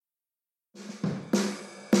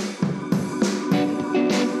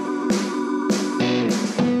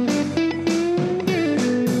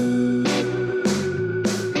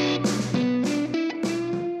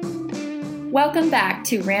back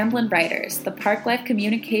to Ramblin Writers, the Parklife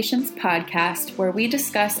Communications Podcast, where we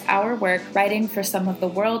discuss our work writing for some of the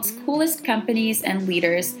world's coolest companies and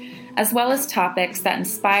leaders, as well as topics that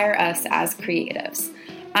inspire us as creatives.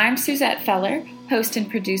 I'm Suzette Feller, host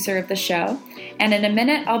and producer of the show, and in a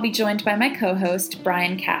minute I'll be joined by my co-host,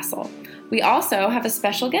 Brian Castle. We also have a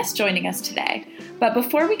special guest joining us today. But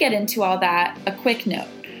before we get into all that, a quick note.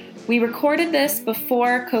 We recorded this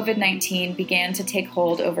before COVID-19 began to take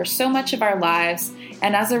hold over so much of our lives,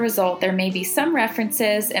 and as a result, there may be some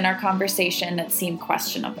references in our conversation that seem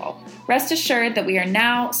questionable. Rest assured that we are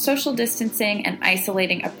now social distancing and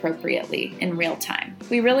isolating appropriately in real time.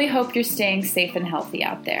 We really hope you're staying safe and healthy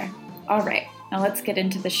out there. All right, now let's get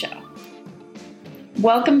into the show.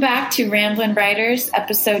 Welcome back to Ramblin Writers,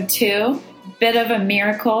 episode 2. Bit of a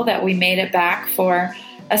miracle that we made it back for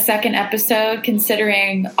a second episode,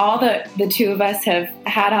 considering all the two of us have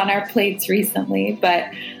had on our plates recently, but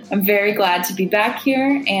I'm very glad to be back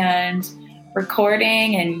here and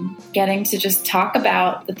recording and getting to just talk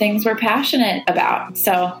about the things we're passionate about.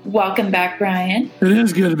 So welcome back, Brian. It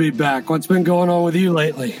is good to be back. What's been going on with you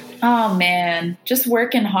lately? Oh man, just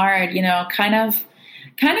working hard, kind of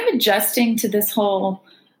adjusting to this whole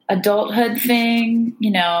adulthood thing,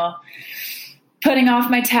 putting off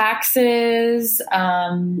my taxes,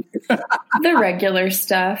 the regular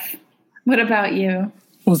stuff. What about you?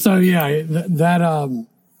 Well, so yeah, that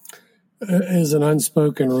is an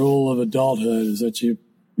unspoken rule of adulthood, is that you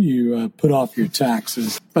put off your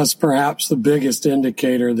taxes. That's perhaps the biggest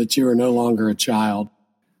indicator that you are no longer a child.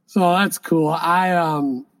 So that's cool.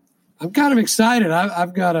 I'm kind of excited.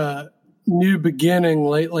 I've got a new beginning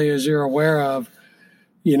lately, as you're aware of,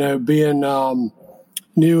 being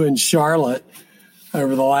new in Charlotte.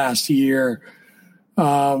 Over the last year,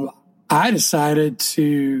 I decided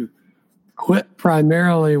to quit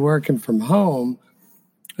primarily working from home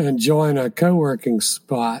and join a co-working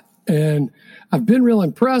spot. And I've been real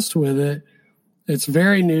impressed with it. It's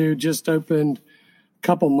very new, just opened a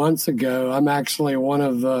couple months ago. I'm actually one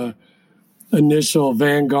of the initial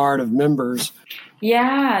vanguard of members.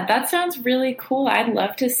 Yeah, that sounds really cool. I'd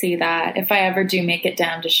love to see that if I ever do make it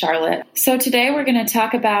down to Charlotte. So today we're going to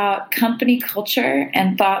talk about company culture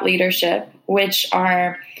and thought leadership, which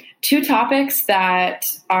are two topics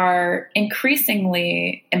that are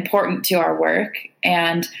increasingly important to our work,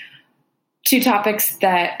 and two topics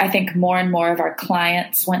that I think more and more of our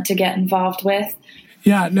clients want to get involved with.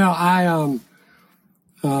 Yeah, no,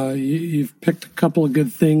 you've picked a couple of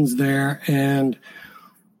good things there, and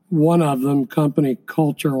one of them, company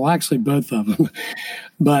culture, well, actually both of them,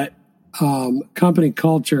 but company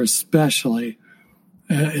culture especially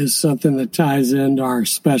is something that ties into our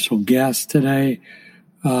special guest today,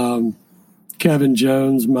 Kevin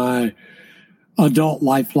Jones, my adult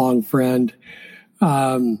lifelong friend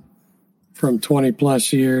from 20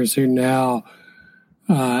 plus years, who now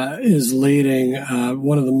is leading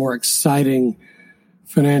one of the more exciting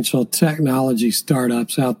financial technology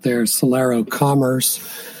startups out there, Celero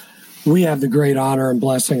Commerce. We have the great honor and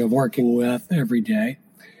blessing of working with every day.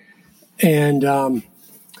 And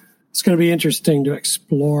it's going to be interesting to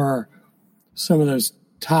explore some of those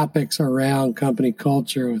topics around company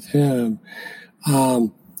culture with him.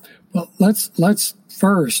 But let's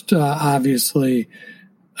first, obviously,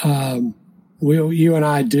 you and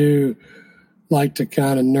I do like to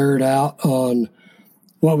kind of nerd out on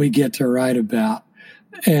what we get to write about.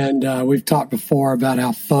 And we've talked before about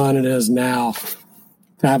how fun it is now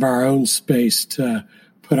to have our own space to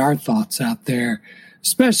put our thoughts out there,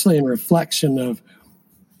 especially in reflection of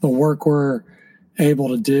the work we're able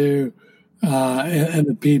to do and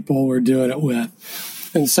the people we're doing it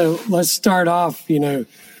with. And so let's start off, maybe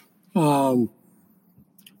on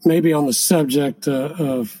the subject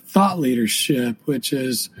of thought leadership, which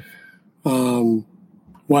is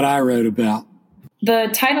what I wrote about.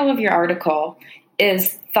 The title of your article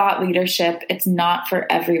is Thought Leadership, It's Not for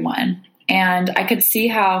Everyone. And I could see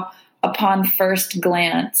how, upon first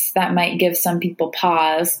glance, that might give some people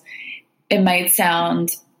pause. It might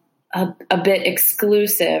sound a bit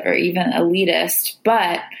exclusive or even elitist,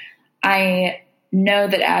 but I know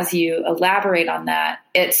that as you elaborate on that,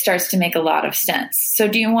 it starts to make a lot of sense. So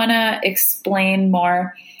do you want to explain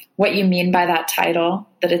more what you mean by that title,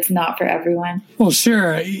 that it's not for everyone? Well,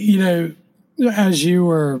 sure. As you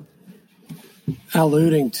were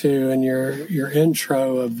alluding to in your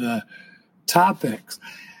intro of the topics,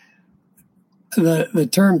 the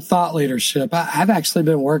term thought leadership, I've actually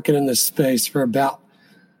been working in this space for about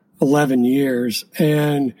 11 years,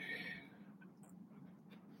 and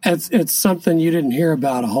it's something you didn't hear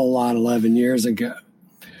about a whole lot 11 years ago.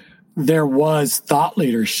 There was thought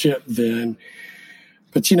leadership then,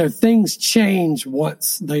 But, things change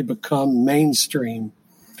once they become mainstream.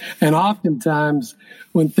 And oftentimes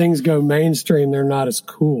when things go mainstream, they're not as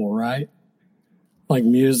cool, right? Like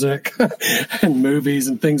music and movies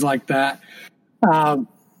and things like that.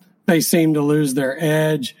 They seem to lose their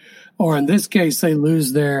edge, or in this case, they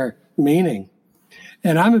lose their meaning.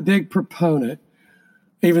 And I'm a big proponent,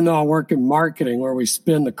 even though I work in marketing where we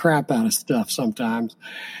spin the crap out of stuff sometimes.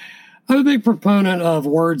 I'm a big proponent of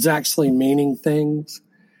words actually meaning things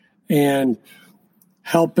and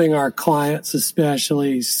helping our clients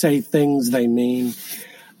especially say things they mean,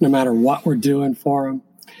 no matter what we're doing for them.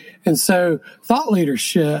 And so thought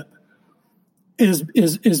leadership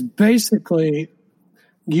is basically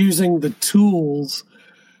using the tools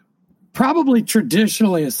probably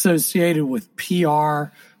traditionally associated with PR,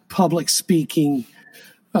 public speaking,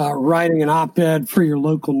 writing an op-ed for your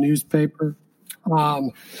local newspaper.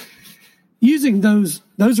 Using those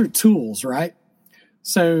are tools, right?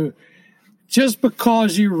 So just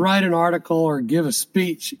because you write an article or give a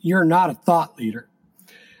speech, you're not a thought leader.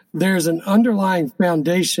 There's an underlying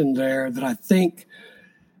foundation there that I think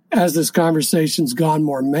as this conversation's gone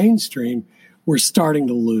more mainstream, we're starting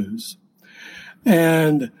to lose.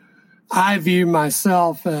 And I view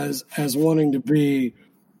myself as wanting to be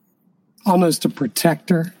almost a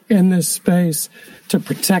protector in this space, to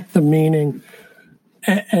protect the meaning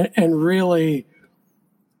and really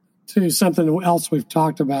to something else we've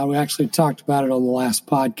talked about. We actually talked about it on the last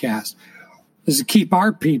podcast, is to keep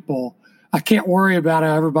our people. I can't worry about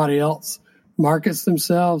how everybody else markets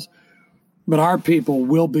themselves, but our people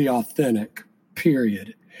will be authentic,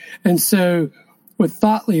 period. And so with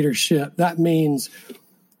thought leadership, that means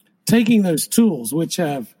taking those tools, which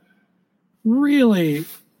have really,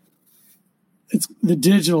 the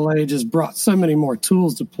digital age has brought so many more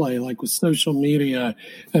tools to play, like with social media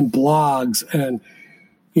and blogs and,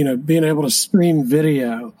 being able to stream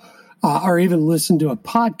video or even listen to a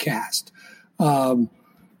podcast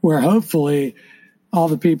where hopefully all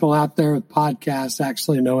the people out there with podcasts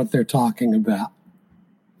actually know what they're talking about.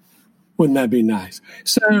 Wouldn't that be nice?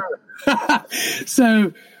 But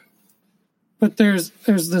there's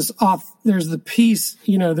the piece,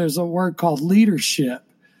 there's a word called leadership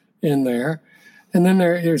in there, and then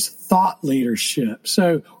there's thought leadership.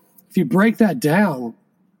 So if you break that down,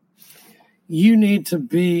 you need to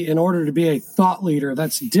be, in order to be a thought leader,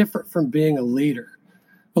 that's different from being a leader.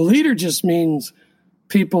 A leader just means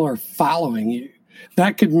people are following you.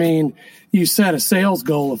 That could mean you set a sales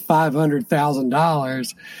goal of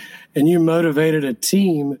 $500,000 and you motivated a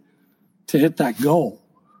team to hit that goal.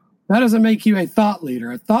 That doesn't make you a thought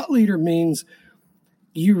leader. A thought leader means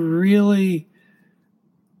you really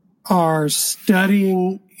are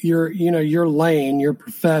studying your lane, your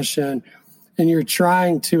profession, and you're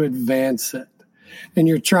trying to advance it. And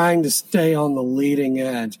you're trying to stay on the leading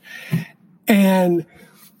edge. And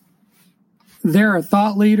there are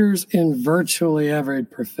thought leaders in virtually every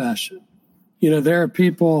profession. There are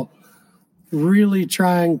people really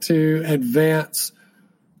trying to advance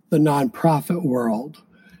the nonprofit world,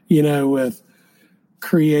 with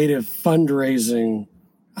creative fundraising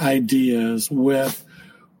ideas, with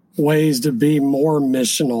ways to be more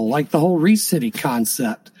missional, like the whole ReCity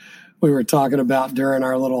concept we were talking about during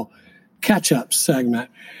our little catch-up segment.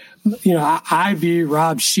 I view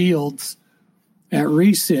Rob Shields at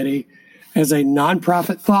ReCity as a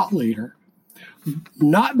nonprofit thought leader,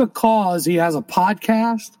 not because he has a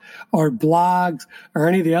podcast or blogs or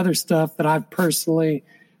any of the other stuff that I've personally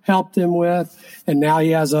helped him with, and now he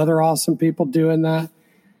has other awesome people doing that.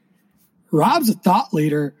 Rob's a thought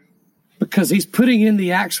leader because he's putting in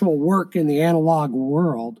the actual work in the analog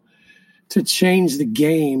world to change the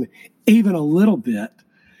game even a little bit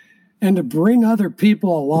and to bring other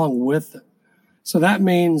people along with him. So that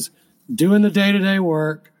means doing the day-to-day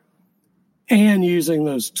work and using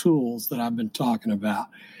those tools that I've been talking about.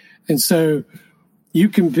 And so you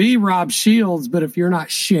can be Rob Shields, but if you're not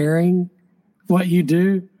sharing what you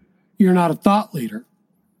do, you're not a thought leader.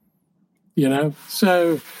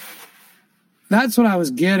 So that's what I was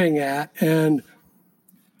getting at. And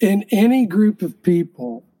in any group of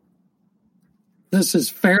people, this is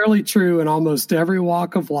fairly true in almost every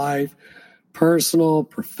walk of life, personal,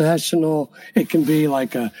 professional. It can be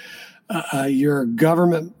like your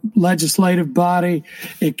government legislative body.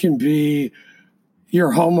 It can be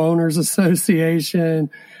your homeowners association,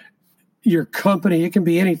 your company. It can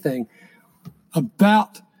be anything.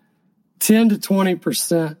 About 10 to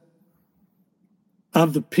 20%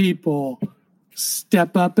 of the people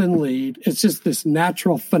step up and lead. It's just this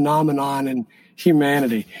natural phenomenon in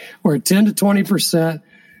humanity where 10 to 20%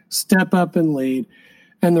 step up and lead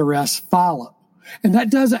and the rest follow. And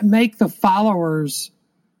that doesn't make the followers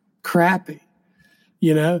crappy.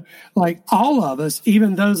 You know, like all of us,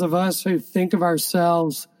 even those of us who think of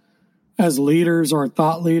ourselves as leaders or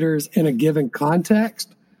thought leaders in a given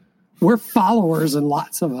context, we're followers in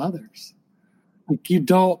lots of others. Like you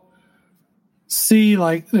don't see,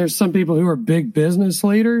 like there's some people who are big business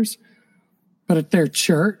leaders, but at their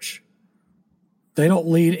church, they don't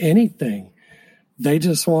lead anything. They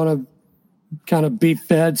just want to kind of be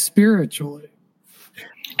fed spiritually.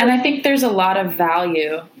 And I think there's a lot of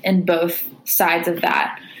value in both sides of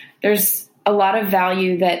that. There's a lot of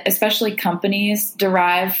value that especially companies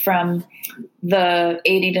derive from the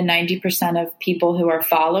 80 to 90% of people who are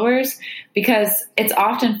followers, because it's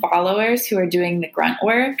often followers who are doing the grunt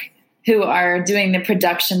work, who are doing the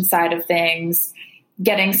production side of things,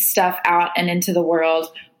 getting stuff out and into the world,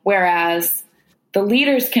 whereas the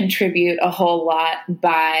leaders contribute a whole lot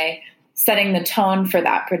by setting the tone for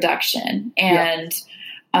that production and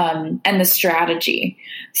the strategy.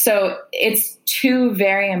 So it's two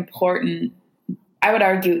very important, I would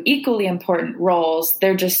argue, equally important roles.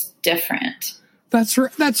 They're just different. That's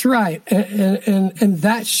right. And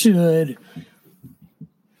that should,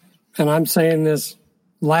 and I'm saying this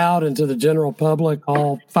loud and to the general public,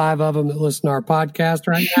 all 5 of them that listen to our podcast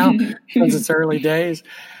right now, since it's early days.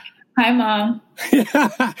 Hi, Mom.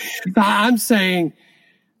 I'm saying,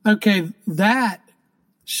 okay, that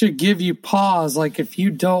should give you pause. Like if you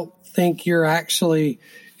don't think you're actually,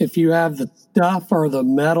 if you have the stuff or the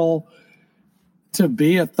metal to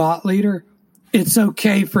be a thought leader, it's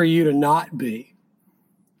okay for you to not be.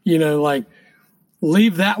 You know, like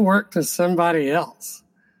leave that work to somebody else.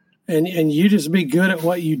 And you just be good at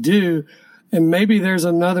what you do. And maybe there's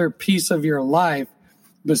another piece of your life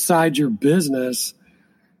besides your business,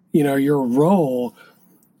 you know, your role,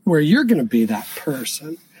 where you're going to be that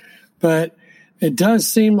person. But it does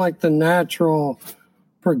seem like the natural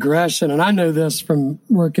progression. And I know this from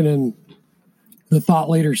working in the thought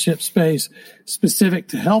leadership space specific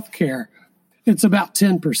to healthcare. It's about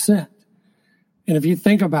 10%. And if you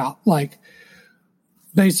think about like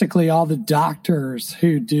basically all the doctors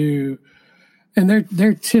who do, and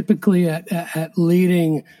they're typically at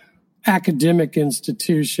leading academic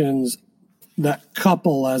institutions that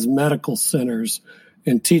couple as medical centers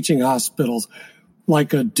and teaching hospitals,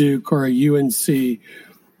 like a Duke or a UNC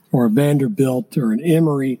or a Vanderbilt or an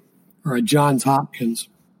Emory or a Johns Hopkins.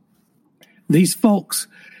 These folks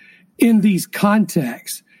in these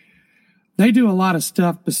contexts, they do a lot of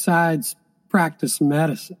stuff besides practice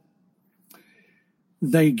medicine.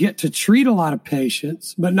 They get to treat a lot of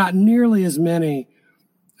patients, but not nearly as many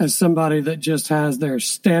as somebody that just has their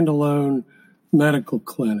standalone medical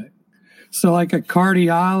clinic. So like a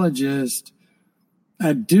cardiologist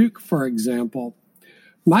at Duke, for example,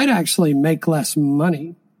 might actually make less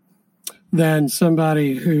money than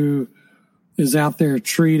somebody who is out there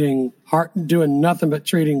doing nothing but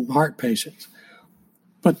treating heart patients.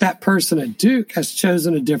 But that person at Duke has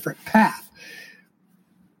chosen a different path.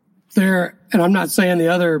 And I'm not saying the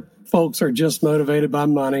other folks are just motivated by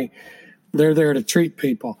money. They're there to treat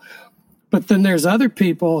people. But then there's other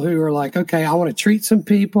people who are like, okay, I want to treat some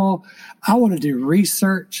people. I want to do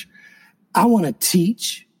research. I want to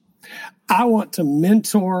teach. I want to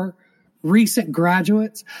mentor recent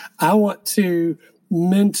graduates. I want to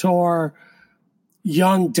mentor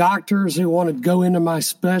young doctors who want to go into my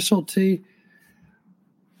specialty.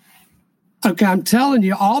 Okay, I'm telling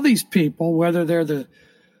you, all these people, whether they're the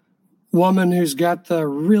woman who's got the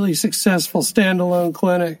really successful standalone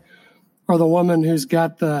clinic or the woman who's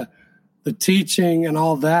got the teaching and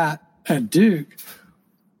all that at Duke,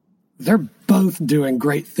 they're both doing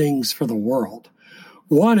great things for the world.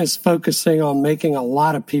 One is focusing on making a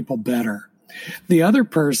lot of people better. The other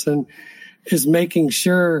person is making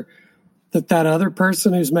sure that other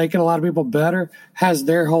person who's making a lot of people better has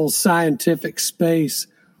their whole scientific space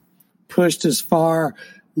pushed as far,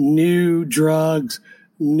 new drugs,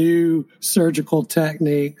 new surgical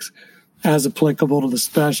techniques as applicable to the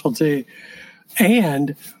specialty,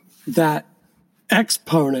 and that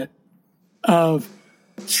exponent of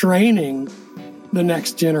training the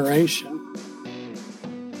next generation.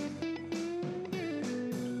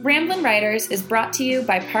 Ramblin Writers is brought to you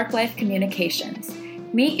by Parklife Communications.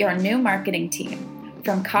 Meet your new marketing team.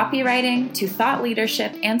 From copywriting to thought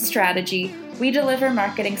leadership and strategy, we deliver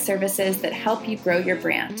marketing services that help you grow your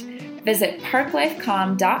brand. Visit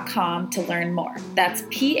parklifecom.com to learn more. That's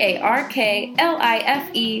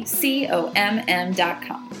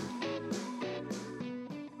PARKLIFECOMM.com.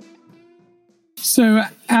 So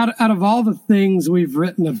out of all the things we've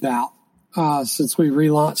written about since we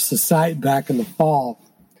relaunched the site back in the fall,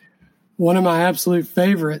 one of my absolute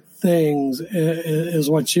favorite things is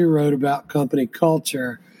what you wrote about company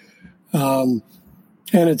culture. and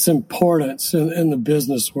its importance in the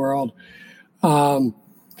business world. And,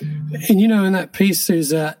 in that piece,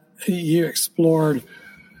 Suzette, you explored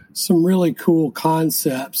some really cool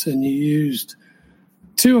concepts, and you used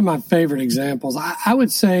two of my favorite examples. I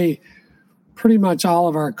would say pretty much all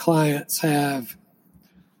of our clients have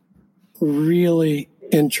really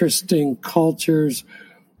interesting cultures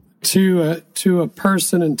to a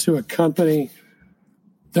person and to a company.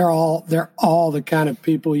 They're all the kind of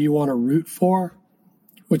people you want to root for,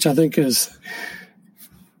 which I think is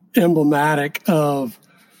emblematic of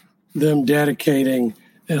them dedicating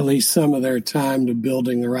at least some of their time to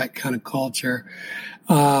building the right kind of culture.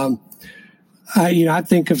 I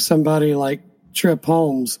think of somebody like Trip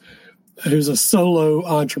Holmes, who's a solo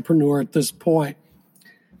entrepreneur at this point,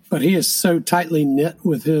 but he is so tightly knit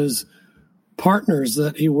with his partners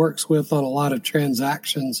that he works with on a lot of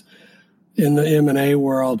transactions in the M&A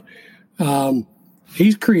world.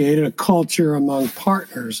 He's created a culture among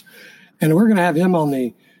partners, and we're going to have him on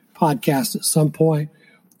the podcast at some point.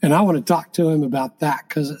 And I want to talk to him about that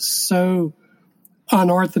because it's so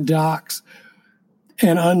unorthodox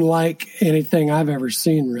and unlike anything I've ever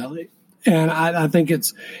seen, really. And I think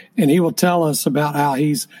and he will tell us about how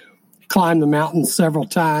he's climbed the mountain several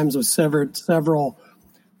times with several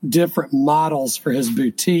different models for his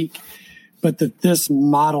boutique, but that this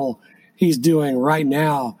model he's doing right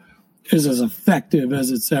now is as effective as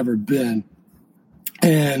it's ever been.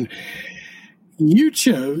 And you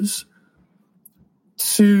chose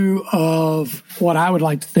two of what I would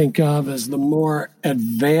like to think of as the more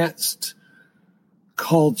advanced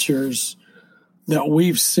cultures that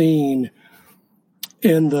we've seen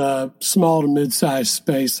in the small to mid-sized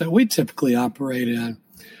space that we typically operate in.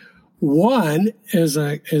 One is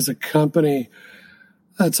a company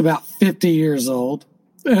that's about 50 years old,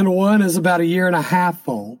 and one is about a year and a half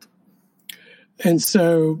old. And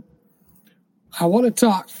so I want to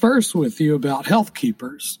talk first with you about Health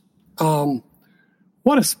Keepers.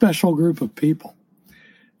 What a special group of people.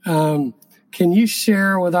 Can you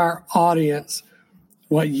share with our audience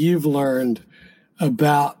what you've learned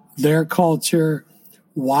about their culture,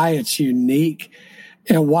 why it's unique,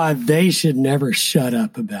 and why they should never shut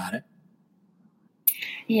up about it?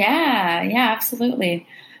 Yeah, absolutely.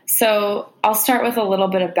 So I'll start with a little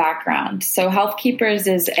bit of background. So Health Keepers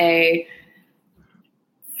is a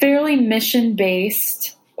fairly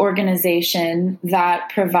mission-based organization that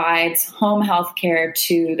provides home health care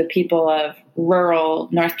to the people of rural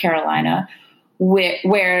North Carolina,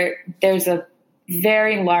 where there's a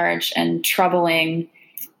very large and troubling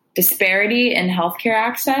disparity in healthcare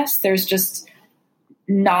access. There's just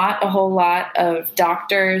not a whole lot of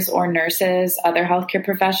doctors or nurses, other healthcare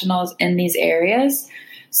professionals in these areas.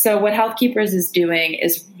 So what Health Keepers is doing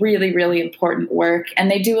is really, really important work. And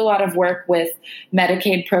they do a lot of work with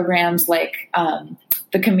Medicaid programs like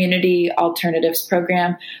the Community Alternatives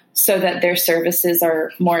Program so that their services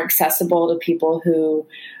are more accessible to people who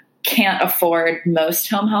can't afford most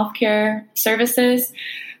home health care services.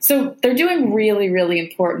 So they're doing really, really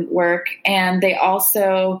important work. And they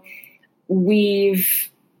also weave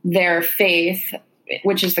their faith,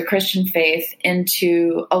 which is the Christian faith,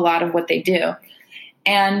 into a lot of what they do.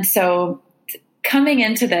 And so coming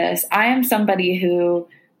into this, I am somebody who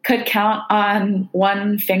could count on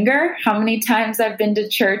one finger how many times I've been to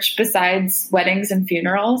church besides weddings and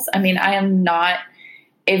funerals. I mean, I am not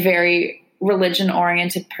a very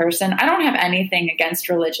religion-oriented person. I don't have anything against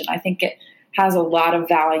religion. I think it has a lot of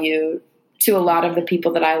value to a lot of the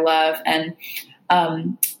people that I love. And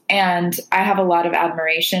I have a lot of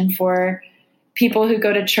admiration for people who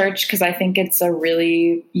go to church because I think it's a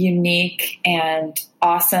really unique and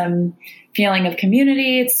awesome feeling of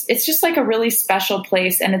community. It's just like a really special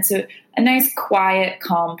place, and it's a nice, quiet,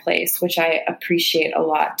 calm place, which I appreciate a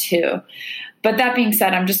lot too. But that being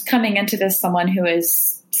said, I'm just coming into this someone who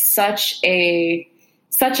is such an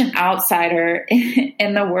outsider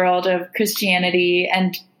in the world of Christianity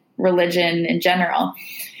and religion in general.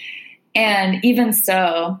 And even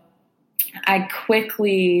so, I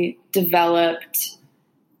quickly developed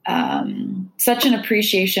such an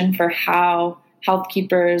appreciation for how Health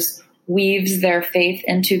Keepers weaves their faith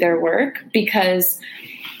into their work, because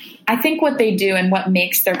I think what they do and what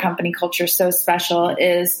makes their company culture so special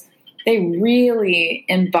is they really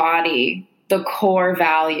embody the core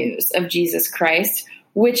values of Jesus Christ,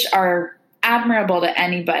 which are admirable to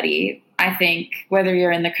anybody, I think, whether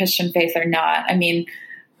you're in the Christian faith or not. I mean,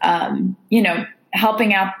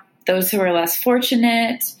 helping out those who are less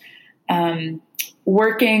fortunate,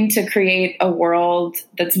 working to create a world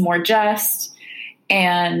that's more just,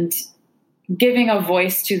 and giving a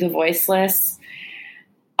voice to the voiceless.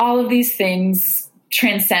 All of these things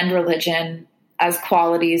transcend religion as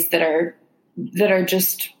qualities that are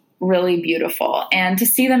just really beautiful. And to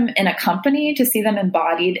see them in a company, to see them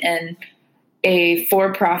embodied in a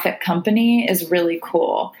for-profit company is really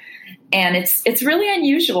cool. And it's really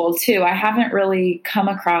unusual too. I haven't really come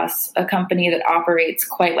across a company that operates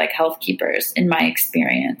quite like Healthkeepers in my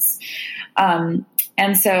experience. And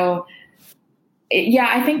so, yeah,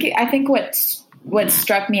 I think what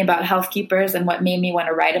struck me about Healthkeepers and what made me want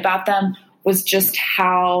to write about them was just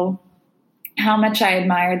how much I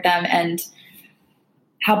admired them and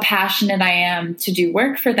how passionate I am to do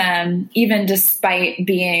work for them, even despite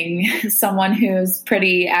being someone who's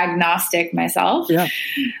pretty agnostic myself. Yeah.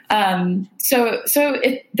 They're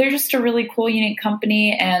just a really cool, unique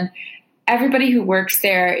company, and everybody who works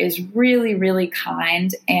there is really, really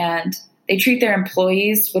kind, and they treat their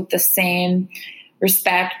employees with the same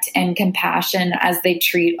respect and compassion as they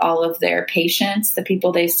treat all of their patients, the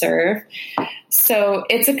people they serve. So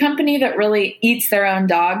it's a company that really eats their own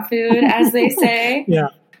dog food, as they say. Yeah.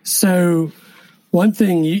 So one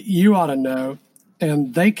thing you ought to know,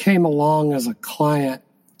 and they came along as a client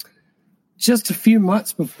just a few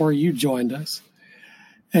months before you joined us.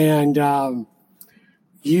 And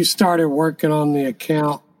you started working on the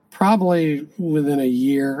account probably within a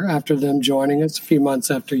year after them joining us, a few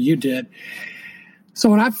months after you did. So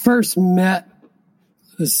when I first met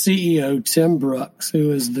the CEO, Tim Brooks,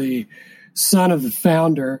 who is the son of the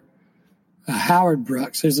founder, Howard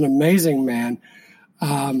Brooks, who's an amazing man.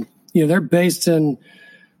 They're based in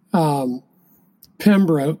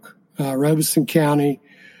Pembroke, Robeson County,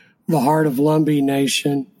 the heart of Lumbee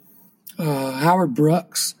Nation. Howard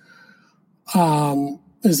Brooks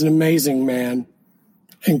is an amazing man,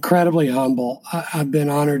 incredibly humble. I've been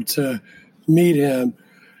honored to meet him.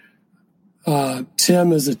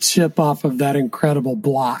 Tim is a chip off of that incredible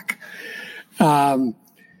block.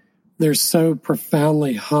 They're so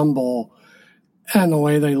profoundly humble, and the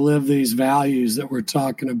way they live these values that we're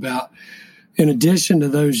talking about, in addition to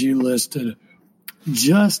those you listed,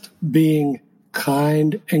 just being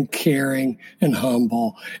kind and caring and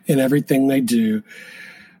humble in everything they do.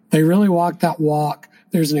 They really walk that walk.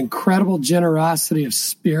 There's an incredible generosity of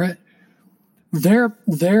spirit.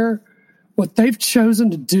 What they've chosen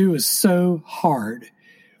to do is so hard.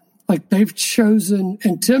 Like they've chosen,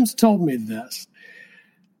 and Tim's told me this.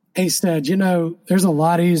 He said, there's a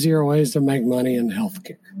lot easier ways to make money in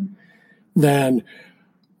healthcare than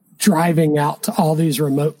driving out to all these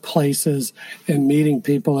remote places and meeting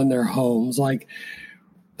people in their homes. Like,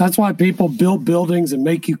 that's why people build buildings and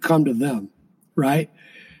make you come to them, right?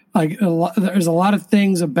 Like, there's a lot of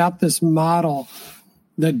things about this model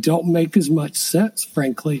that don't make as much sense,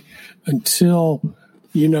 frankly, until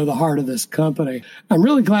you know the heart of this company. I'm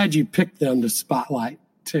really glad you picked them to spotlight,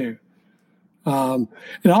 too.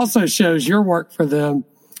 It also shows your work for them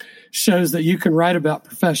shows that you can write about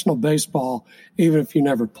professional baseball even if you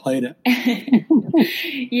never played it.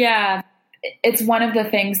 Yeah. It's one of the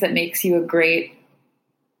things that makes you a great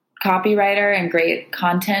copywriter and great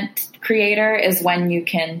content creator is when you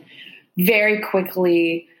can very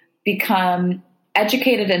quickly become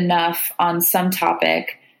educated enough on some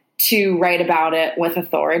topic to write about it with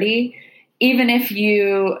authority, even if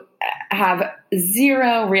you have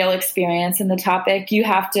zero real experience in the topic. You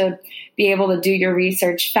have to be able to do your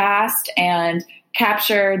research fast and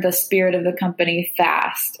capture the spirit of the company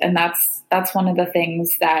fast. And that's one of the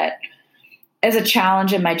things that is a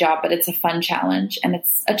challenge in my job, but it's a fun challenge. And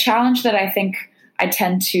it's a challenge that I think I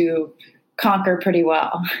tend to conquer pretty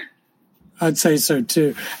well. I'd say so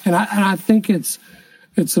too. And I think it's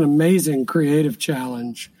an amazing creative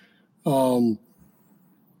challenge.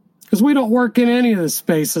 Because we don't work in any of the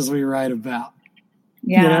spaces we write about.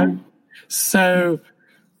 Yeah. So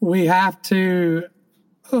we have to,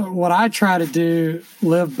 what I try to do,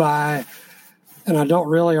 live by, and I don't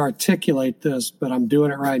really articulate this, but I'm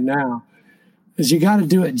doing it right now, is you got to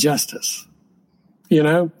do it justice,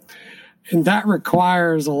 And that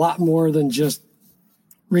requires a lot more than just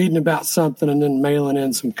reading about something and then mailing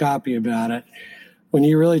in some copy about it. When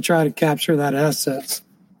you really try to capture that essence.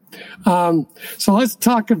 So let's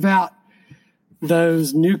talk about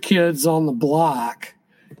those new kids on the block,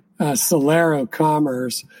 Celero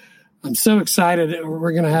Commerce. I'm so excited.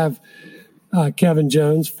 We're going to have Kevin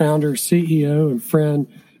Jones, founder, CEO, and friend,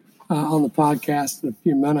 on the podcast in a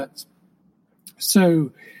few minutes.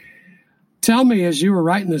 So tell me, as you were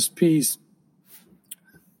writing this piece,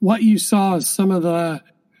 what you saw as some of the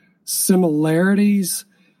similarities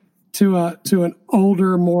to an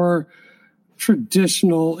older, more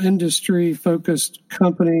traditional industry-focused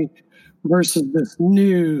company versus this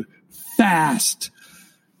new, fast,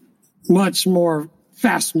 much more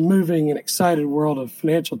fast-moving and excited world of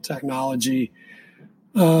financial technology.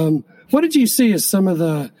 What did you see as some of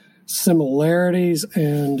the similarities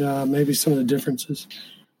and maybe some of the differences?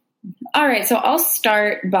 All right, so I'll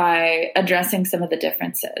start by addressing some of the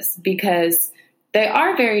differences because they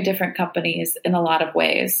are very different companies in a lot of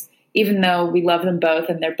ways, even though we love them both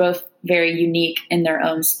and they're both very unique in their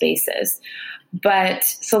own spaces. But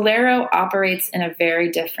Celero operates in a very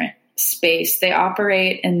different space. They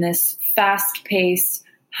operate in this fast-paced,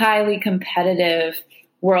 highly competitive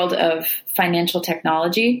world of financial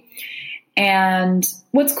technology. And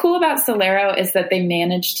what's cool about Celero is that they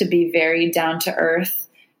manage to be very down to earth,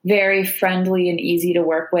 very friendly and easy to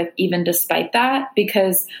work with, even despite that,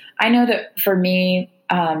 because I know that for me,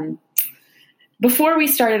 before we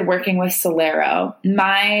started working with Celero,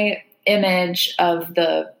 my image of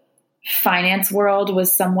the finance world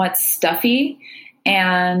was somewhat stuffy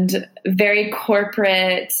and very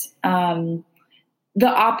corporate, the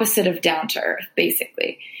opposite of down to earth,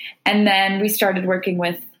 basically. And then we started working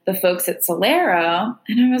with the folks at Celero,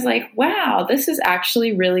 and I was like, wow, this is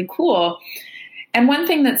actually really cool. And one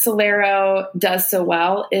thing that Celero does so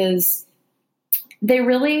well is they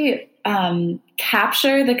really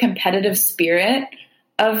capture the competitive spirit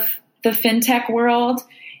of the fintech world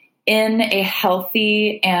in a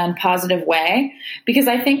healthy and positive way. Because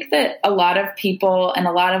I think that a lot of people and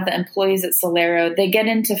a lot of the employees at Celero, they get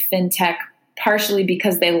into fintech partially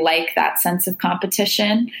because they like that sense of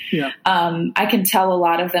competition. Yeah. I can tell a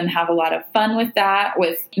lot of them have a lot of fun with that,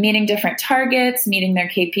 with meeting different targets, meeting their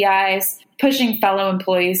KPIs, pushing fellow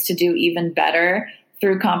employees to do even better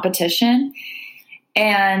through competition.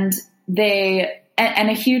 And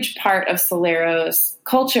a huge part of Celero's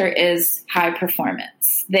culture is high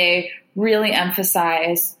performance. They really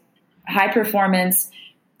emphasize high performance,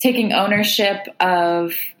 taking ownership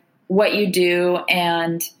of what you do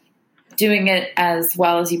and doing it as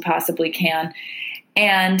well as you possibly can.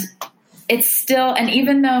 And it's still, and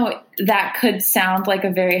even though that could sound like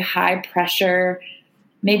a very high pressure,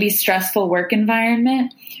 maybe stressful work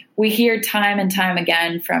environment, we hear time and time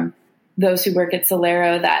again from those who work at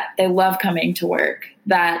Celero that they love coming to work,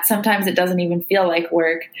 that sometimes it doesn't even feel like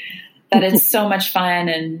work, that it's so much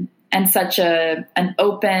fun and such an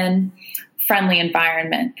open, friendly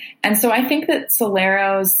environment. And so I think that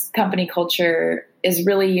Celero's company culture is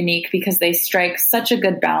really unique because they strike such a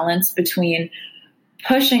good balance between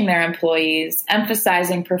pushing their employees,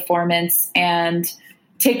 emphasizing performance, and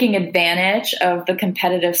taking advantage of the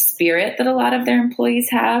competitive spirit that a lot of their employees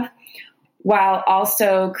have, while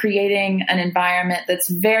also creating an environment that's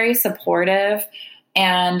very supportive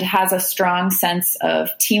and has a strong sense of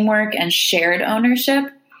teamwork and shared ownership,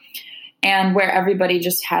 and where everybody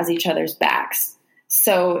just has each other's backs.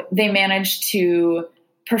 So they manage to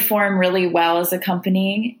perform really well as a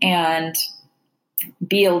company and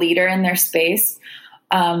be a leader in their space,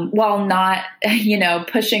 while not,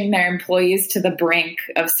 pushing their employees to the brink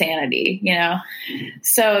of sanity,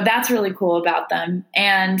 So that's really cool about them.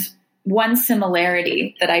 And one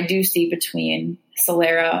similarity that I do see between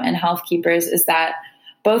Celero and Healthkeepers is that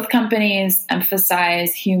both companies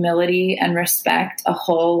emphasize humility and respect a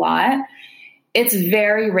whole lot. It's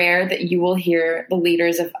very rare that you will hear the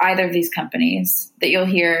leaders of either of these companies, that you'll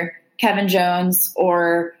hear Kevin Jones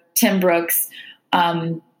or Tim Brooks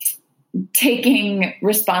taking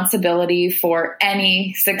responsibility for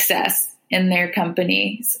any success in their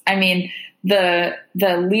companies. I mean, the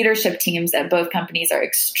leadership teams at both companies are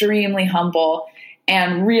extremely humble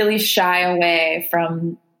and really shy away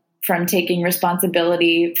from taking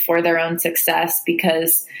responsibility for their own success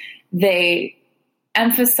because they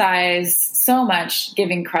emphasize so much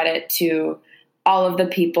giving credit to all of the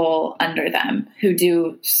people under them who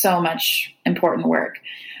do so much important work.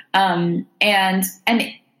 And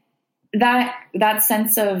that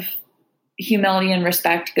sense of humility and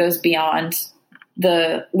respect goes beyond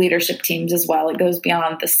the leadership teams as well. It goes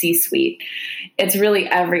beyond the C-suite. It's really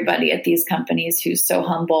everybody at these companies who's so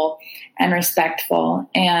humble and respectful.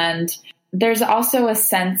 And there's also a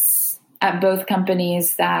sense at both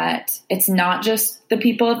companies that it's not just the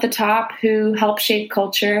people at the top who help shape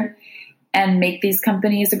culture and make these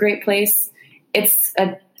companies a great place. It's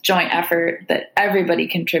a joint effort that everybody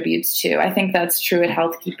contributes to. I think that's true at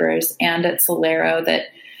Healthkeepers and at Celero, that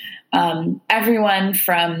everyone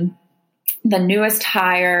from the newest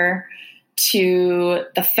hire to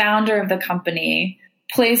the founder of the company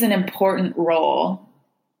plays an important role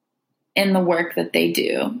in the work that they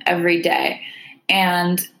do every day.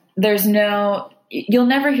 And you'll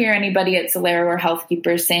never hear anybody at Celero or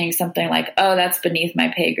Healthkeepers saying something like, oh, that's beneath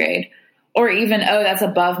my pay grade, or even, oh, that's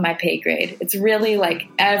above my pay grade. It's really like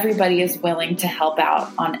everybody is willing to help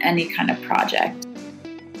out on any kind of project.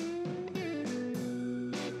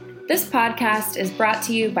 This podcast is brought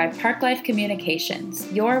to you by Parklife Communications,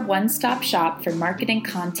 your one-stop shop for marketing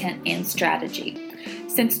content and strategy.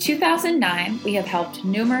 Since 2009, we have helped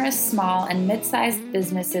numerous small and mid-sized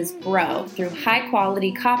businesses grow through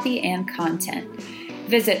high-quality copy and content.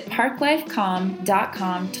 Visit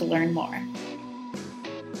parklifecom.com to learn more.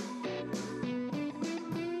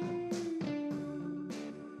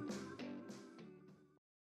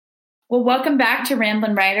 Well, welcome back to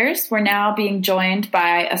Ramblin Writers. We're now being joined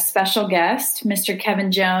by a special guest, Mr.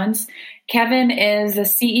 Kevin Jones. Kevin is the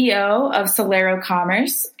CEO of Celero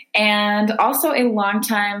Commerce and also a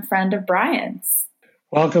longtime friend of Brian's.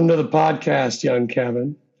 Welcome to the podcast, young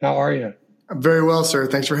Kevin. How are you? I'm very well, sir.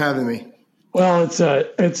 Thanks for having me. Well, it's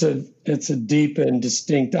a deep and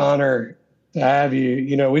distinct honor to have you.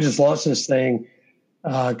 You know, we just launched this thing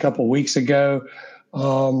a couple weeks ago.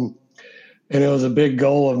 And it was a big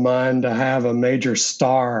goal of mine to have a major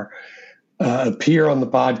star appear on the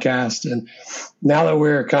podcast. And now that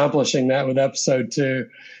we're accomplishing that with episode 2,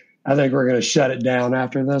 I think we're going to shut it down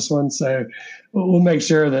after this one. So we'll make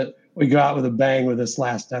sure that we go out with a bang with this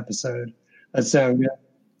last episode. That sound good?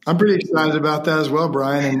 I'm pretty excited about that as well,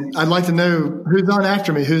 Brian. And I'd like to know who's on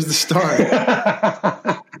after me. Who's the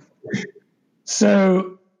star?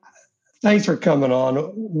 So thanks for coming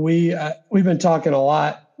on. We've been talking a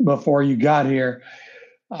lot before you got here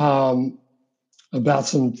about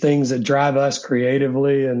some things that drive us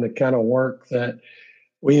creatively and the kind of work that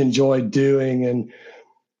we enjoy doing. And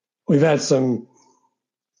we've had some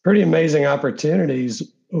pretty amazing opportunities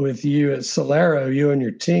with you at Celero, you and your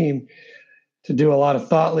team, to do a lot of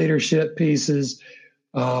thought leadership pieces.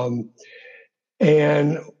 And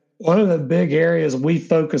one of the big areas we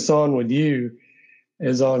focus on with you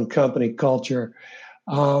is on company culture.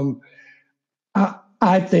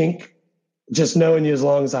 I think, just knowing you as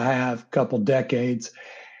long as I have, a couple decades,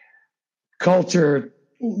 culture,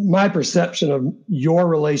 my perception of your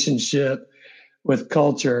relationship with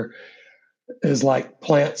culture is like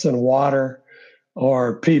plants and water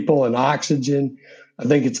or people and oxygen. I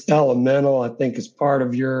think it's elemental. I think it's part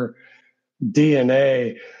of your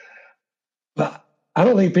DNA. But I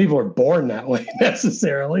don't think people are born that way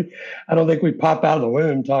necessarily. I don't think we pop out of the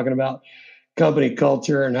womb talking about company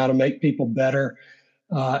culture and how to make people better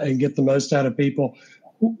and get the most out of people.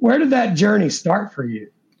 Where did that journey start for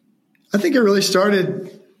you? I think it really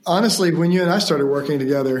started, honestly, when you and I started working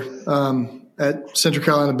together at Central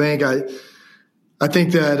Carolina Bank. I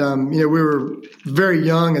think that, we were very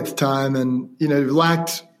young at the time and,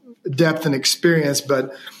 lacked depth and experience,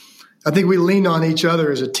 but I think we leaned on each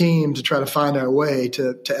other as a team to try to find our way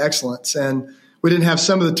to excellence. And we didn't have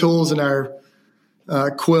some of the tools in our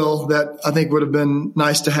quill that I think would have been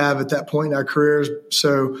nice to have at that point in our careers.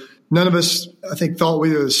 So none of us, I think, thought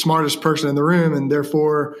we were the smartest person in the room, and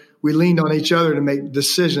therefore we leaned on each other to make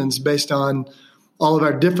decisions based on all of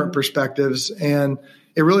our different perspectives. And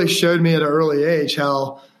it really showed me at an early age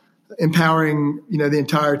how empowering, the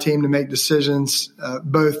entire team to make decisions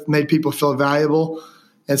both made people feel valuable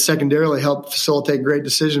and secondarily helped facilitate great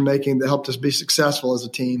decision making that helped us be successful as a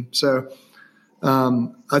team. So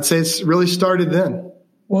I'd say it's really started then.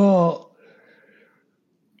 Well,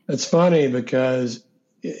 it's funny because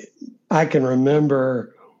I can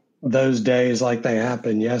remember those days like they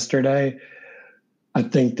happened yesterday. I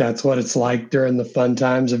think that's what it's like during the fun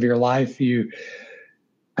times of your life. You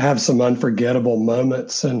have some unforgettable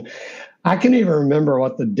moments. And I can even remember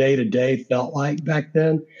what the day-to-day felt like back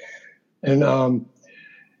then and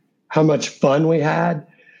how much fun we had.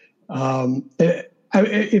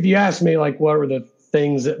 If you ask me, like, what were the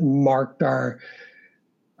things that marked our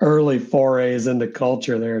early forays into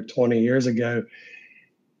culture there 20 years ago,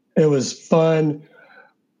 it was fun.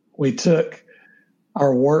 We took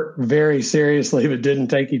our work very seriously, but didn't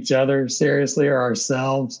take each other seriously or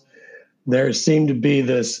ourselves. There seemed to be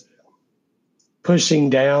this pushing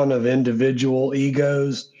down of individual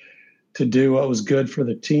egos to do what was good for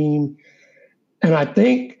the team. And I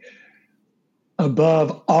think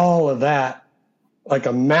above all of that, like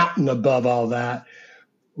a mountain above all that,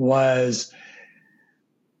 was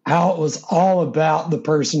how it was all about the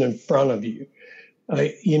person in front of you.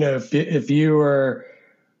 If you were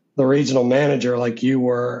the regional manager like you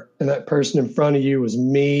were, and that person in front of you was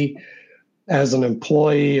me as an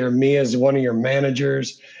employee or me as one of your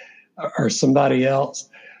managers or somebody else,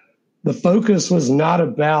 the focus was not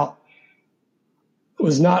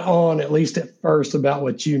on, at least at first, about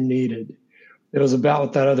what you needed. It was about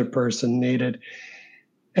what that other person needed.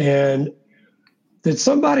 And did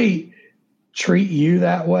somebody treat you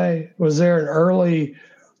that way? Was there an early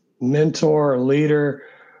mentor or leader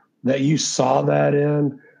that you saw that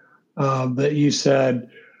in, that you said,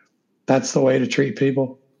 that's the way to treat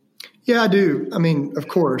people? Yeah, I do. I mean, of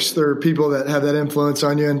course, there are people that have that influence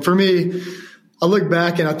on you. And for me, I look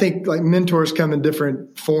back and I think like mentors come in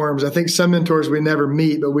different forms. I think some mentors we never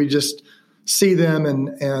meet, but we just see them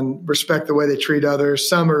and respect the way they treat others.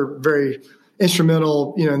 Some are very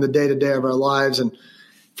instrumental, in the day-to-day of our lives. And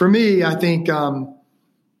for me, I think,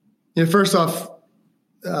 first off,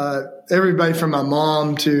 everybody from my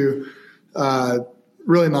mom to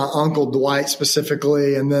really my uncle Dwight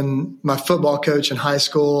specifically, and then my football coach in high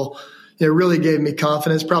school, really gave me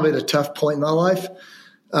confidence, probably at a tough point in my life.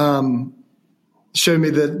 Showed me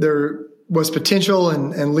that there was potential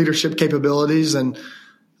and leadership capabilities. And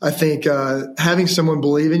I think having someone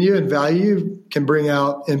believe in you and value you can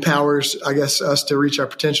empowers, I guess, us to reach our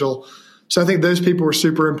potential. So I think those people were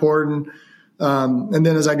super important. And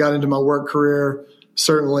then as I got into my work career,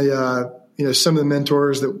 certainly, some of the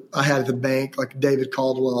mentors that I had at the bank, like David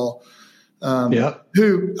Caldwell,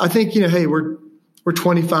 who I think, hey, we're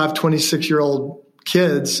 25, 26-year-old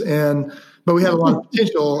kids, but we had a lot of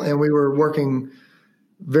potential and we were working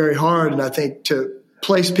very hard. And I think to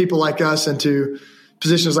place people like us into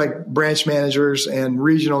positions like branch managers and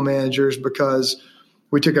regional managers, because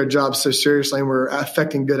we took our jobs so seriously and we're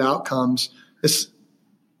affecting good outcomes, it's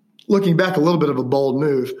looking back a little bit of a bold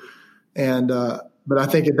move. And, but I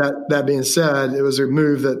think that being said, it was a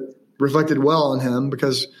move that reflected well on him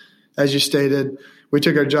because, as you stated, we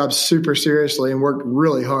took our jobs super seriously and worked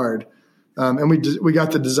really hard. And we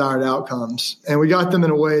got the desired outcomes, and we got them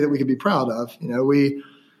in a way that we could be proud of.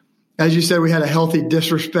 As you said, we had a healthy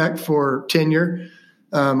disrespect for tenure,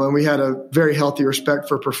 and we had a very healthy respect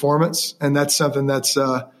for performance. And that's something that's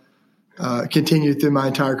continued through my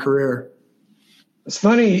entire career. It's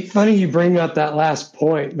funny you bring up that last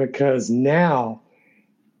point, because now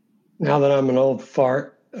that I'm an old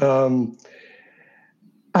fart,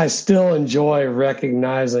 I still enjoy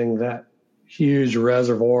recognizing that huge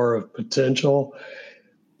reservoir of potential.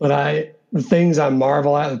 But the things I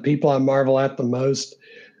marvel at, the people I marvel at the most,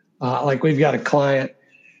 like we've got a client,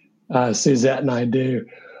 Suzette and I do,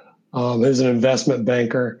 who's an investment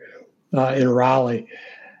banker in Raleigh.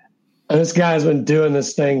 And this guy's been doing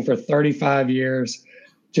this thing for 35 years,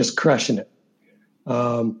 just crushing it.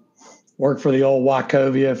 Worked for the old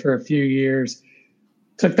Wachovia for a few years,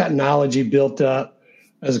 took that knowledge he built up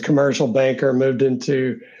as a commercial banker, moved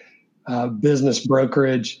into business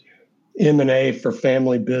brokerage, M&A for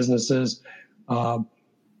family businesses, the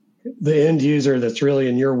end user that's really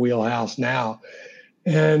in your wheelhouse now.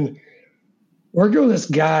 And working with this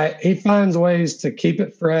guy, he finds ways to keep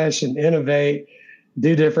it fresh and innovate,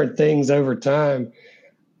 do different things over time.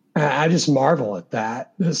 I just marvel at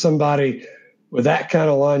that somebody with that kind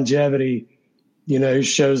of longevity,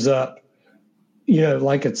 shows up,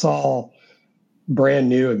 like it's all brand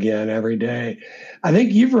new again every day. I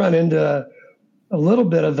think you've run into a little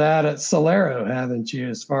bit of that at Celero, haven't you,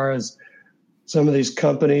 as far as some of these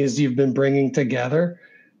companies you've been bringing together?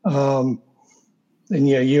 And,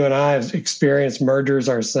 you and I have experienced mergers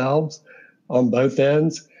ourselves on both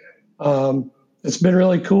ends. It's been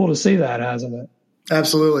really cool to see that, hasn't it?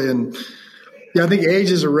 Absolutely. And I think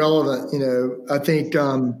age is irrelevant. I think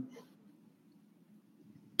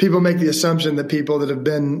people make the assumption that people that have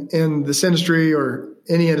been in this industry or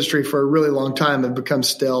any industry for a really long time have become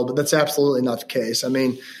stale, but that's absolutely not the case. I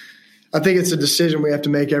mean, I think it's a decision we have to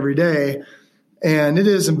make every day, and it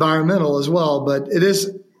is environmental as well, but it is,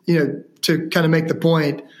 to kind of make the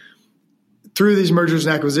point, through these mergers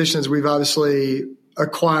and acquisitions, we've obviously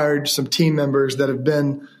acquired some team members that have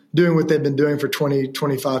been doing what they've been doing for 20,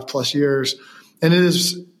 25 plus years. And it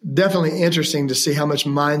is definitely interesting to see how much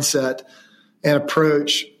mindset and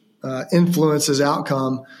approach influences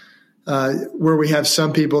outcome, where we have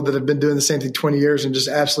some people that have been doing the same thing 20 years and just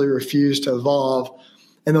absolutely refuse to evolve.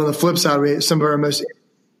 And on the flip side, some of our most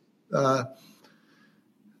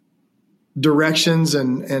directions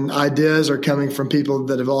and ideas are coming from people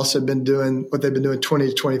that have also been doing what they've been doing 20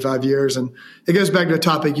 to 25 years. And it goes back to a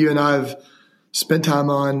topic you and I have spent time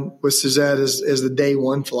on with Suzette is the day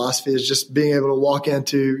one philosophy, is just being able to walk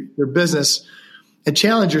into your business and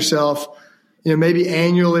challenge yourself, maybe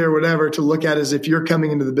annually or whatever, to look at as if you're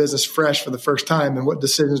coming into the business fresh for the first time, and what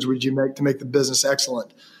decisions would you make to make the business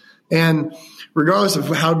excellent. And regardless of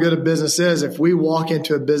how good a business is, if we walk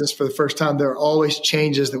into a business for the first time, there are always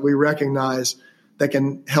changes that we recognize that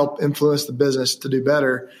can help influence the business to do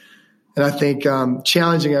better. And I think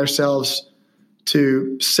challenging ourselves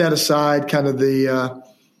to set aside kind of the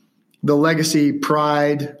legacy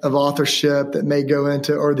pride of authorship that may go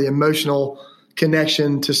into, or the emotional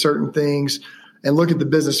connection to certain things, and look at the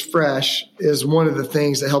business fresh, is one of the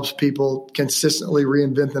things that helps people consistently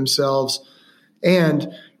reinvent themselves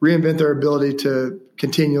and reinvent their ability to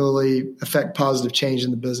continually affect positive change in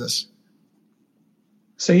the business.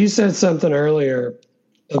 So you said something earlier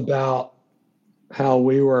about how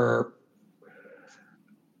we were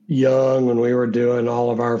young when we were doing all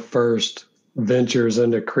of our first ventures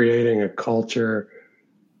into creating a culture.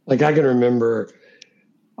 Like I can remember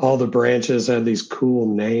all the branches had these cool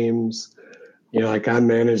names. You know, like I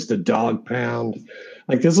managed the dog pound.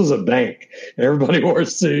 Like this was a bank. Everybody wore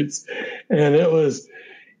suits. And it was,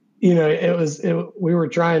 you know, we were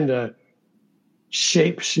trying to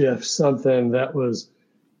shapeshift something that was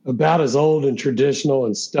about as old and traditional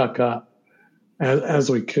and stuck up as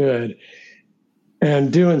we could.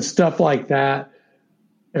 And doing stuff like that,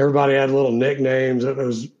 everybody had little nicknames. It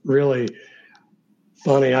was really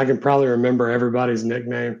funny. I can probably remember everybody's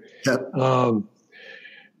nickname. Yep.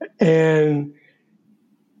 And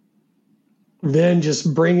then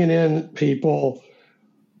just bringing in people.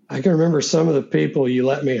 I can remember some of the people you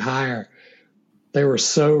let me hire. They were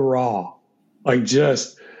so raw. Like I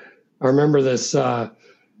remember this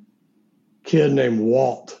kid named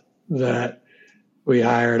Walt that we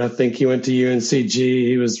hired. I think he went to UNCG.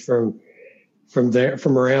 He was from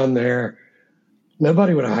around there.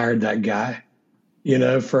 Nobody would have hired that guy, you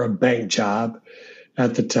know, for a bank job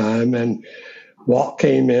at the time. And Walt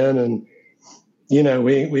came in and, you know,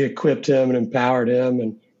 we equipped him and empowered him,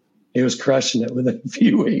 and he was crushing it within a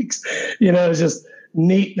few weeks. You know, it was just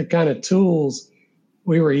neat, the kind of tools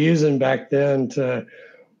we were using back then to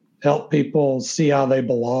help people see how they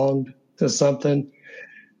belonged to something,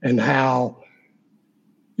 and how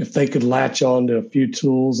if they could latch on to a few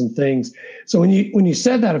tools and things. So when you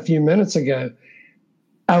said that a few minutes ago,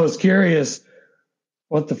 I was curious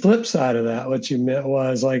what the flip side of that, what you meant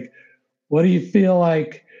was. Like, what do you feel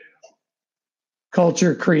like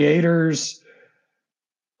culture creators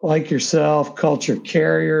like yourself, culture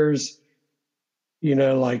carriers, you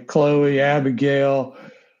know, like Chloe, Abigail,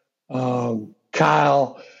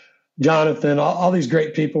 Kyle, Jonathan, all these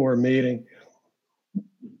great people we're meeting.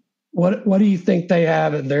 What do you think they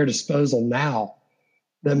have at their disposal now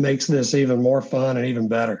that makes this even more fun and even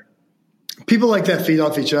better? People like that feed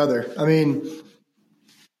off each other. I mean,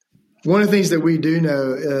 one of the things that we do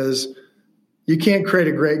know is you can't create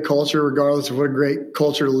a great culture regardless of what a great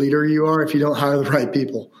culture leader you are if you don't hire the right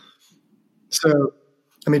people. So,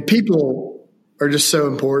 I mean, people are just so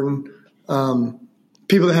important.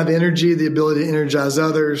 People that have energy, the ability to energize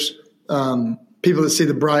others, people that see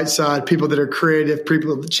the bright side, people that are creative,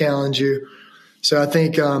 people that challenge you. So I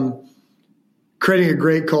think creating a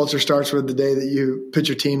great culture starts with the day that you put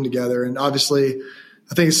your team together. And obviously,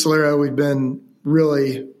 I think at Celero, we've been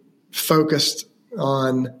really focused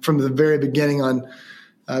on, from the very beginning, on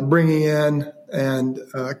bringing in and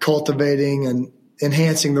cultivating and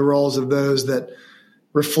enhancing the roles of those that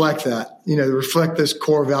reflect that, you know, reflect those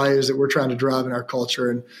core values that we're trying to drive in our culture.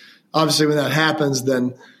 And obviously when that happens,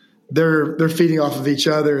 then they're feeding off of each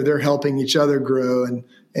other. They're helping each other grow, and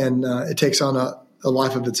it takes on a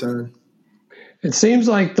life of its own. It seems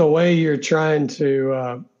like the way you're trying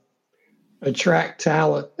to attract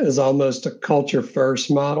talent is almost a culture first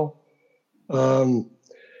model.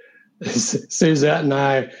 Suzette and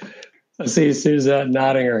I see Suzette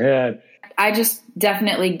nodding her head. I just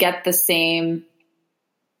definitely get the same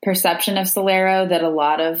perception of Celero, that a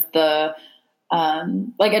lot of the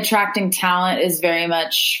like attracting talent is very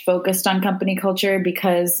much focused on company culture,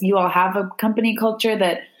 because you all have a company culture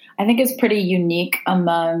that I think is pretty unique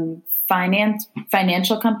among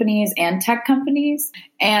financial companies and tech companies.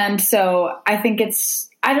 And so I think it's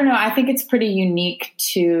pretty unique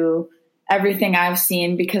to everything I've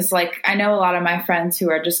seen, because like I know a lot of my friends who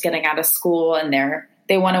are just getting out of school and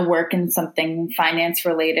they want to work in something finance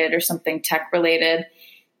related or something tech related.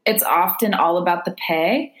 It's often all about the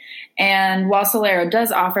pay. And while Celero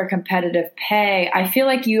does offer competitive pay, I feel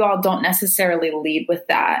like you all don't necessarily lead with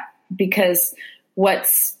that, because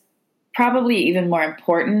what's probably even more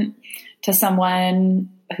important to someone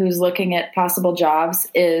who's looking at possible jobs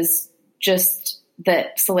is just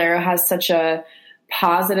that Celero has such a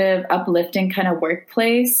positive, uplifting kind of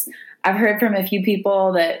workplace. I've heard from a few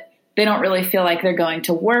people that they don't really feel like they're going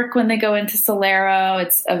to work when they go into Celero.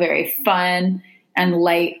 It's a very fun and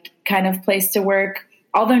light kind of place to work,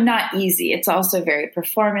 although not easy. It's also very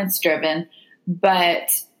performance driven.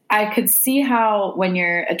 But I could see how when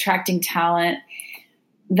you're attracting talent,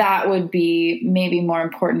 that would be maybe more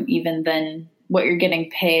important even than what you're getting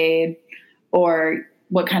paid or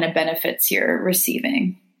what kind of benefits you're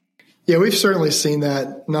receiving. Yeah, we've certainly seen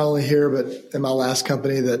that not only here, but in my last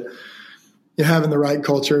company, that having the right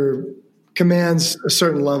culture commands a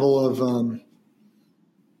certain level of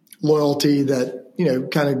loyalty that,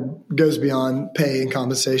 kind of goes beyond pay and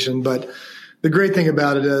compensation. But the great thing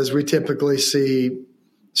about it is we typically see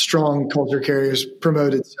strong culture carriers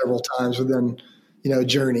promoted several times within, a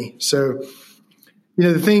journey. So,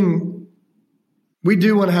 the thing, we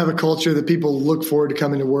do want to have a culture that people look forward to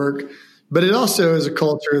coming to work, but it also is a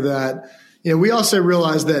culture that, we also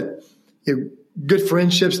realize that good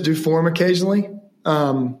friendships do form occasionally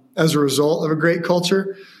as a result of a great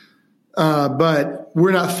culture. But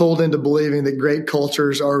we're not fooled into believing that great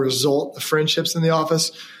cultures are a result of friendships in the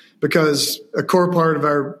office, because a core part of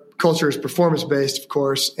our culture is performance-based, of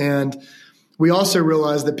course. And we also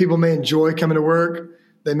realize that people may enjoy coming to work.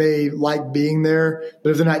 They may like being there,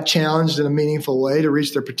 but if they're not challenged in a meaningful way to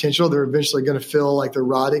reach their potential, they're eventually going to feel like they're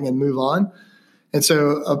rotting and move on. And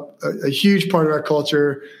so a huge part of our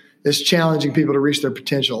culture is challenging people to reach their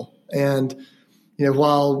potential. And,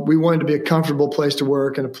 while we want it to be a comfortable place to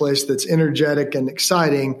work and a place that's energetic and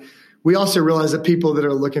exciting, we also realize that people that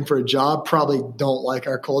are looking for a job probably don't like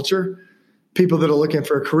our culture. People that are looking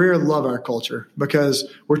for a career love our culture because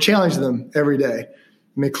we're challenging them every day.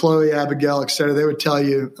 Chloe, Abigail, et cetera, they would tell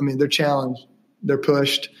you, they're challenged, they're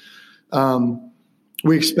pushed.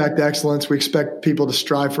 We expect excellence. We expect people to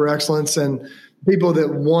strive for excellence, and people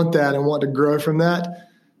that want that and want to grow from that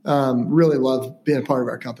really love being a part of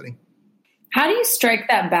our company. How do you strike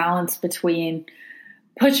that balance between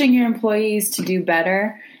pushing your employees to do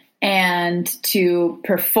better and to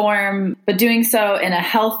perform, but doing so in a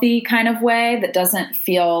healthy kind of way that doesn't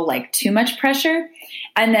feel like too much pressure?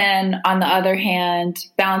 And then on the other hand,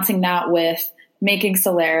 balancing that with making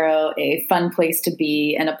Celero a fun place to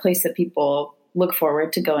be and a place that people look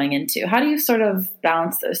forward to going into. How do you sort of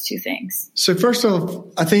balance those two things? So first of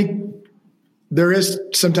all, I think there is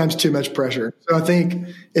sometimes too much pressure. So I think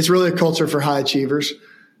it's really a culture for high achievers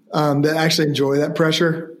that actually enjoy that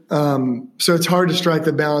pressure. So it's hard to strike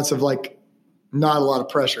the balance of not a lot of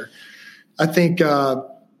pressure. I think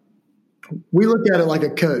we look at it like a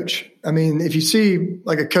coach. If you see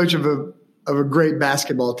a coach of a great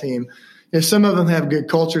basketball team, some of them have good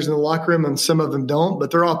cultures in the locker room and some of them don't, but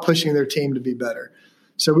they're all pushing their team to be better.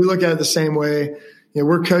 So we look at it the same way.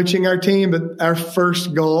 We're coaching our team, but our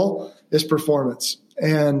first goal is performance.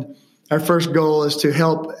 And our first goal is to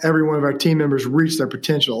help every one of our team members reach their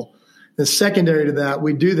potential. The secondary to that,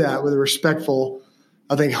 we do that with a respectful,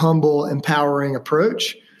 I think, humble, empowering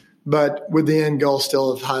approach, but with the end goal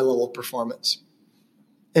still of high level performance.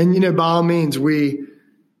 And, by all means, we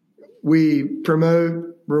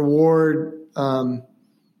promote, reward,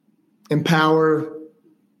 empower,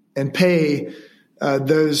 and pay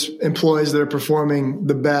those employees that are performing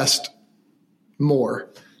the best more.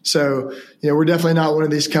 So, we're definitely not one of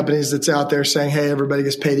these companies that's out there saying, hey, everybody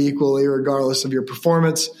gets paid equally regardless of your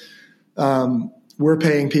performance. We're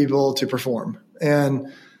paying people to perform.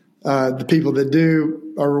 And the people that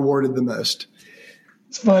do are rewarded the most.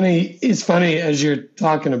 It's funny as you're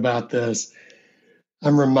talking about this,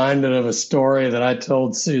 I'm reminded of a story that I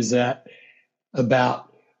told Suzette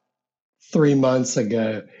about 3 months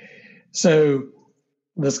ago. So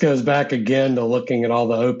this goes back again to looking at all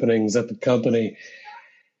the openings at the company.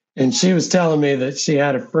 And she was telling me that she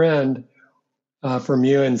had a friend from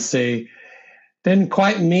UNC, didn't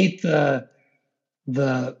quite meet the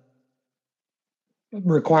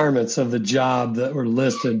requirements of the job that were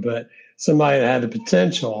listed, but somebody that had the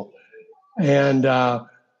potential and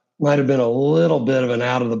might have been a little bit of an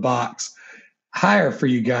out-of-the-box hire for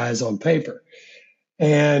you guys on paper.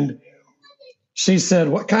 And she said,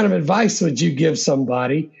 what kind of advice would you give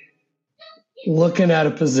somebody looking at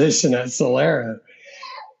a position at Celero?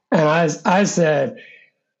 And I said,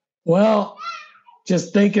 well,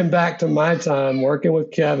 just thinking back to my time working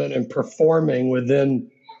with Kevin and performing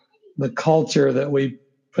within the culture that we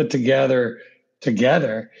put together.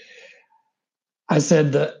 I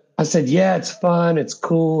said, yeah, it's fun. It's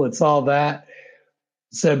cool. It's all that. I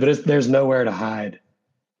said, but there's nowhere to hide.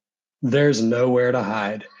 There's nowhere to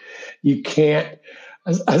hide. You can't.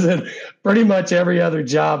 I said, pretty much every other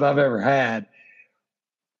job I've ever had,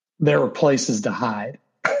 there were places to hide.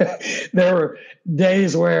 There were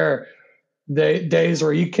days where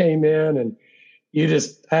you came in and you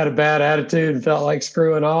just had a bad attitude and felt like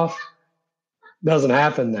screwing off. Doesn't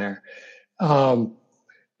happen there. I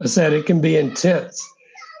said, it can be intense.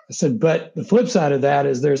 I said, but the flip side of that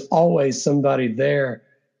is there's always somebody there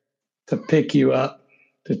to pick you up,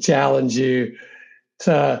 to challenge you,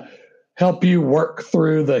 to help you work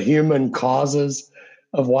through the human causes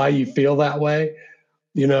of why you feel that way.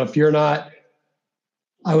 If you're not,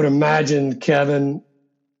 I would imagine, Kevin,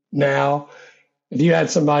 now, if you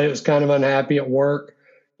had somebody that was kind of unhappy at work,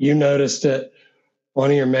 you noticed it,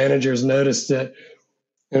 one of your managers noticed it,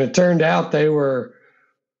 and it turned out they were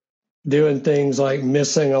doing things like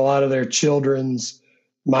missing a lot of their children's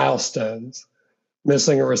milestones,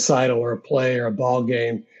 missing a recital or a play or a ball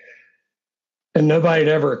game. And nobody'd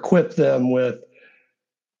ever equip them with,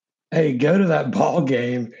 hey, go to that ball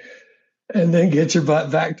game and then get your butt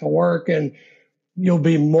back to work and you'll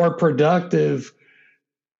be more productive,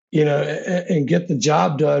 and get the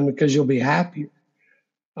job done because you'll be happier.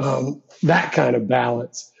 That kind of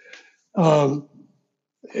balance.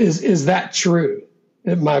 Is that true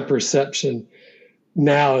in my perception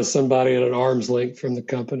now as somebody at an arm's length from the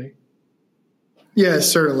company? Yeah, it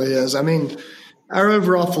certainly is. I mean, our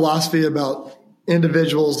overall philosophy about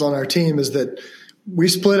individuals on our team is that we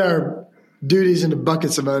split our duties into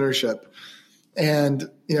buckets of ownership. And,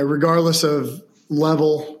 regardless of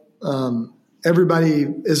level, everybody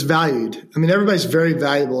is valued. I mean, everybody's very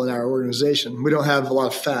valuable in our organization. We don't have a lot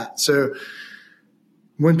of fat. So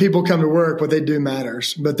when people come to work, what they do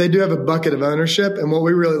matters. But they do have a bucket of ownership. And what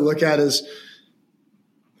we really look at is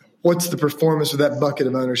what's the performance of that bucket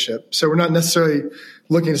of ownership. So we're not necessarily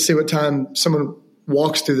looking to see what time someone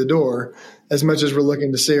walks through the door as much as we're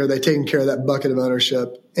looking to see, are they taking care of that bucket of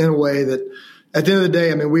ownership in a way that at the end of the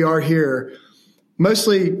day, I mean, we are here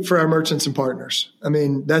mostly for our merchants and partners. I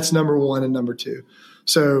mean, that's number one and number two.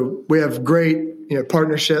 So we have great,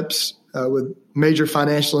 partnerships with major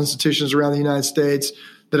financial institutions around the United States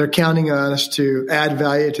that are counting on us to add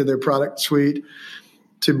value to their product suite,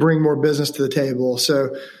 to bring more business to the table.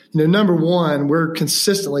 So, number one, we're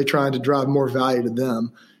consistently trying to drive more value to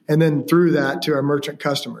them. And then through that to our merchant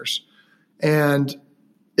customers. And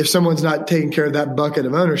if someone's not taking care of that bucket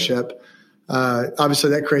of ownership, obviously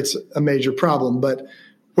that creates a major problem. But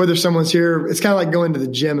whether someone's here, it's kind of like going to the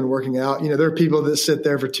gym and working out. There are people that sit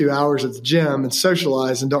there for 2 hours at the gym and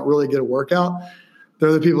socialize and don't really get a workout. There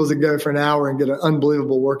are the people that go for an hour and get an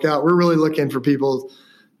unbelievable workout. We're really looking for people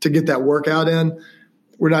to get that workout in.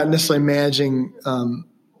 We're not necessarily managing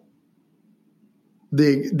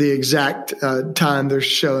the exact time they're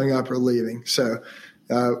showing up or leaving. So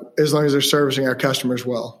as long as they're servicing our customers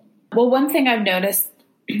well. Well, one thing I've noticed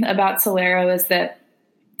about Celero is that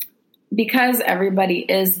because everybody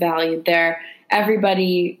is valued there,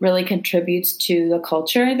 everybody really contributes to the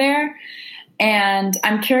culture there. And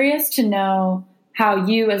I'm curious to know how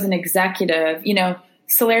you as an executive,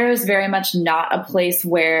 Celero is very much not a place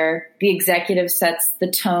where the executive sets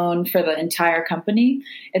the tone for the entire company.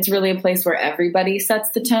 It's really a place where everybody sets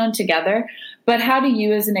the tone together. But how do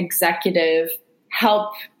you as an executive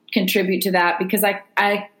help contribute to that? Because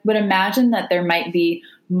I would imagine that there might be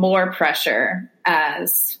more pressure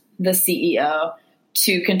as the CEO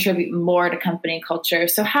to contribute more to company culture.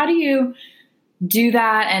 So how do you do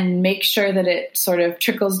that and make sure that it sort of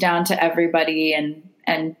trickles down to everybody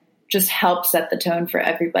and just help set the tone for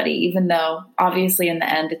everybody, even though obviously in the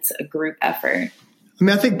end it's a group effort? I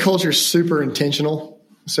mean, I think culture is super intentional.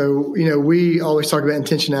 So, we always talk about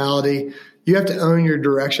intentionality. You have to own your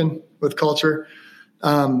direction with culture.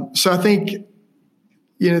 So I think,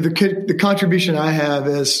 the contribution I have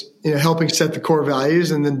is, helping set the core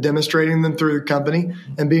values and then demonstrating them through the company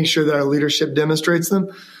and being sure that our leadership demonstrates them.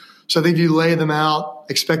 So I think if you lay them out,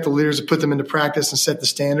 expect the leaders to put them into practice and set the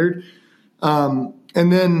standard. And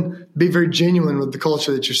then be very genuine with the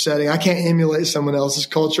culture that you're setting. I can't emulate someone else's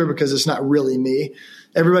culture because it's not really me.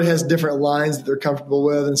 Everybody has different lines that they're comfortable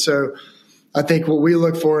with. And so I think what we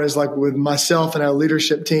look for is, like with myself and our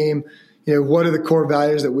leadership team, what are the core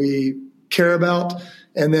values that we care about?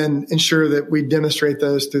 And then ensure that we demonstrate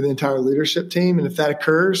those through the entire leadership team. And if that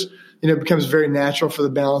occurs, it becomes very natural for the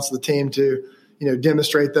balance of the team to,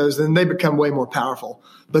 demonstrate those. Then they become way more powerful.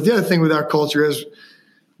 But the other thing with our culture is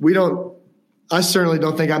I certainly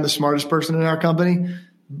don't think I'm the smartest person in our company.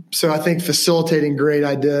 So I think facilitating great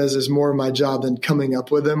ideas is more of my job than coming up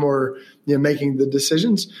with them or, making the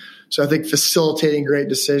decisions. So I think facilitating great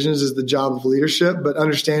decisions is the job of leadership, but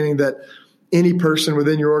understanding that any person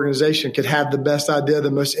within your organization could have the best idea, the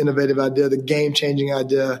most innovative idea, the game-changing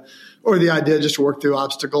idea, or the idea just to work through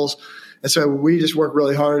obstacles. And so we just work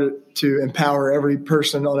really hard to empower every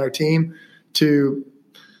person on our team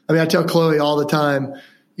I tell Chloe all the time,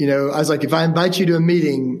 I was like, if I invite you to a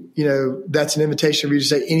meeting, that's an invitation for you to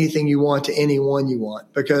say anything you want to anyone you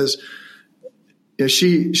want, because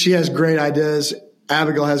she has great ideas.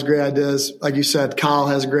 Abigail has great ideas. Like you said, Kyle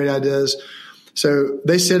has great ideas. So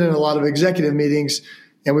they sit in a lot of executive meetings,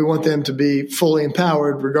 and we want them to be fully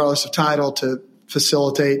empowered, regardless of title, to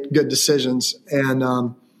facilitate good decisions. And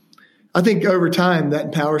I think over time that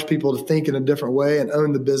empowers people to think in a different way and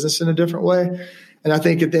own the business in a different way. And I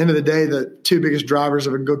think at the end of the day, the two biggest drivers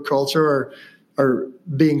of a good culture are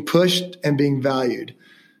being pushed and being valued.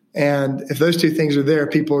 And if those two things are there,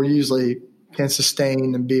 people are usually can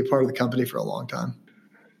sustain and be a part of the company for a long time.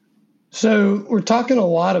 So we're talking a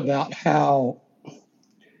lot about how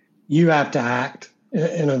you have to act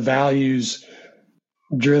in a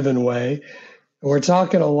values-driven way. And we're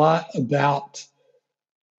talking a lot about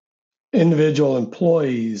individual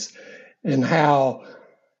employees and how,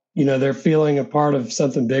 they're feeling a part of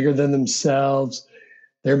something bigger than themselves.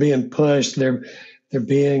 They're being pushed. They're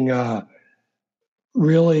being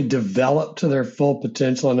really developed to their full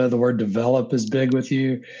potential. I know the word develop is big with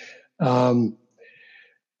you. I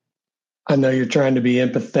know you're trying to be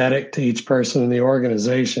empathetic to each person in the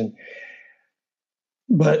organization.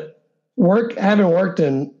 But having worked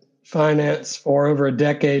in finance for over a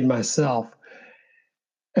decade myself,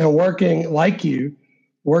 and working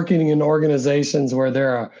in organizations where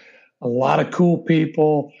there are a lot of cool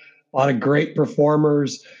people, a lot of great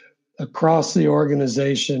performers across the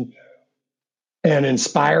organization, and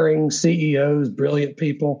inspiring CEOs, brilliant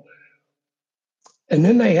people. And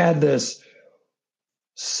then they had this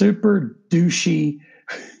super douchey,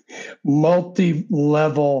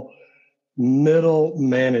 multi-level middle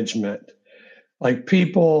management, like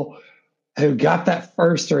people who got that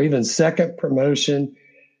first or even second promotion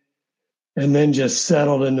and then just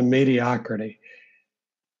settled into mediocrity.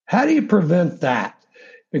 How do you prevent that?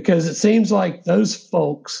 Because it seems like those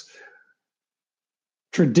folks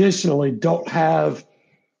traditionally don't have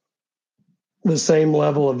the same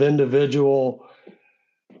level of individual,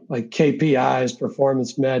 like KPIs,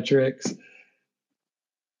 performance metrics.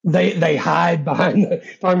 They hide behind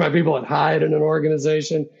talking about people that hide in an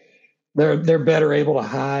organization. They're better able to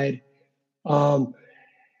hide. And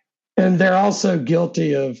they're also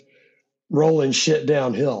guilty of rolling shit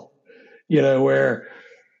downhill, where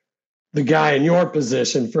the guy in your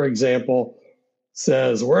position, for example,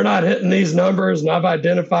 says, we're not hitting these numbers and I've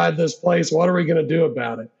identified this place. What are we going to do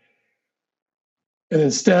about it? And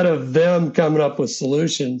instead of them coming up with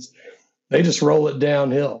solutions, they just roll it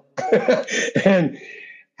downhill. And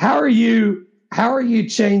how are you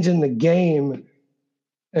changing the game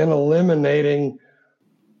and eliminating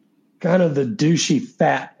kind of the douchey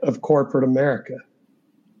fat of corporate America?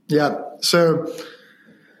 Yeah. So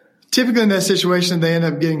typically in that situation, they end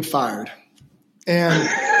up getting fired. And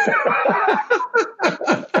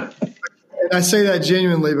I say that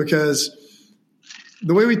genuinely because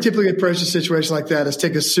the way we typically approach a situation like that is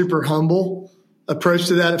take a super humble approach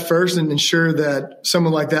to that at first and ensure that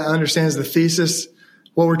someone like that understands the thesis,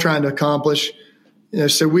 what we're trying to accomplish.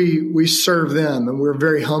 So we serve them, and we're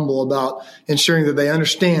very humble about ensuring that they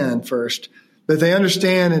understand first. But if they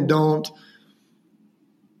understand and don't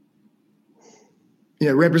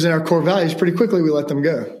represent our core values, pretty quickly we let them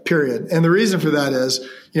go, period. And the reason for that is,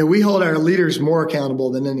 we hold our leaders more accountable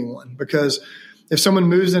than anyone, because if someone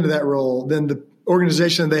moves into that role, then the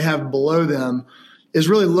organization they have below them is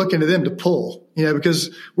really looking to them to pull, because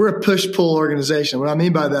we're a push-pull organization. What I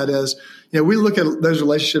mean by that is, we look at those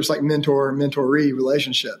relationships like mentor-mentoree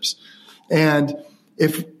relationships. And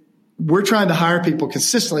if we're trying to hire people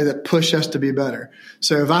consistently that push us to be better.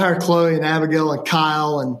 So if I hire Chloe and Abigail and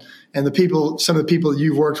Kyle and some of the people that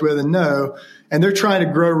you've worked with and know, and they're trying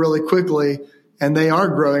to grow really quickly, and they are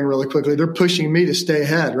growing really quickly, they're pushing me to stay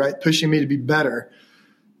ahead, right? Pushing me to be better.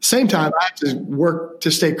 Same time, I have to work to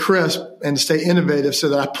stay crisp and to stay innovative so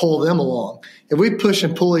that I pull them along. If we push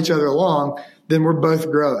and pull each other along, then we're both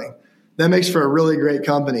growing. That makes for a really great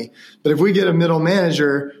company. But if we get a middle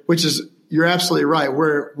manager, which is, you're absolutely right,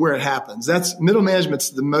 where it happens. That's middle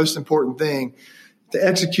management's the most important thing to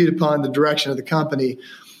execute upon the direction of the company.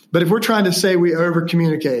 But if we're trying to say we over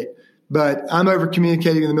communicate, but I'm over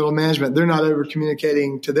communicating in the middle management, they're not over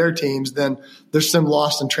communicating to their teams, then there's some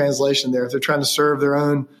lost in translation there if they're trying to serve their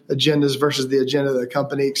own agendas versus the agenda of the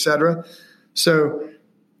company, et cetera. So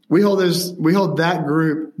we hold that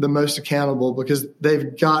group the most accountable because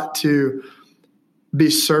they've got to be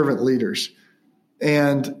servant leaders.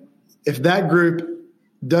 And if that group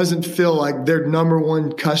doesn't feel like their number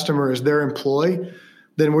one customer is their employee,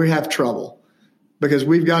 then we have trouble. Because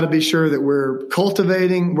we've got to be sure that we're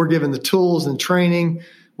cultivating, we're giving the tools and training,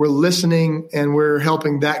 we're listening, and we're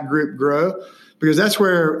helping that group grow. Because that's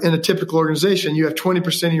where, in a typical organization, you have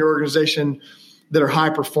 20% of your organization that are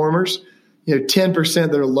high performers,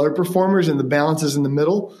 10% that are low performers, and the balance is in the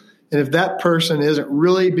middle. And if that person isn't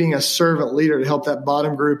really being a servant leader to help that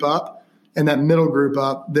bottom group up and that middle group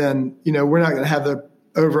up, then, we're not going to have the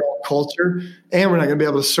overall culture, and we're not going to be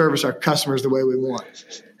able to service our customers the way we want.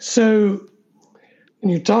 So, when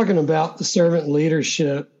you're talking about the servant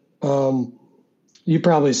leadership, you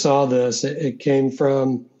probably saw this. It came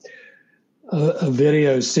from a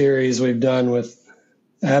video series we've done with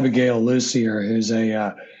Abigail Lucier, who's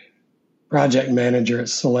a project manager at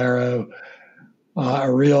Celero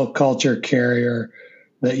a real culture carrier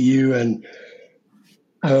that you and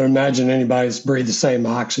I would imagine anybody's breathed the same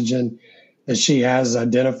oxygen that she has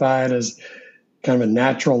identified as kind of a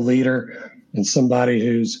natural leader and somebody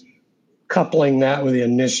who's coupling that with the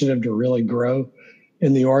initiative to really grow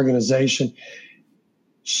in the organization.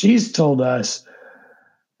 She's told us,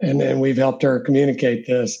 and we've helped her communicate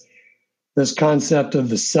this concept of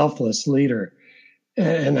the selfless leader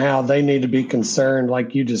and how they need to be concerned,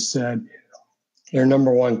 like you just said, their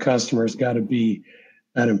number one customer has got to be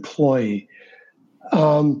that employee.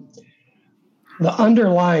 The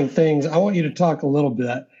underlying things, I want you to talk a little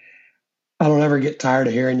bit. I don't ever get tired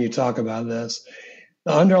of hearing you talk about this.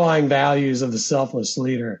 The underlying values of the selfless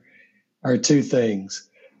leader are two things,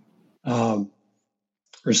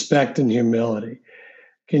 respect and humility.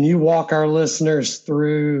 Can you walk our listeners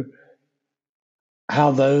through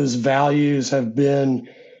how those values have been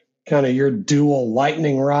kind of your dual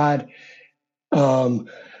lightning rod? I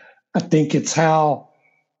think it's how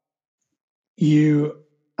you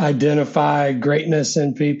identify greatness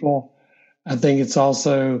in people. I think it's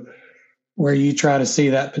also where you try to see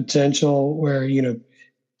that potential where,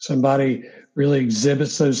 somebody really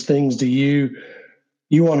exhibits those things to you.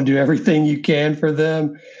 You want to do everything you can for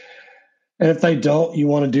them. And if they don't, you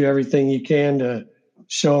want to do everything you can to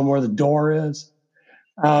show them where the door is.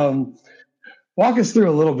 Walk us through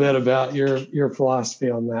a little bit about your philosophy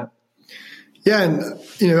on that. Yeah.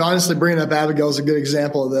 And, honestly, bringing up Abigail is a good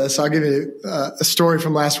example of this. I'll give you a story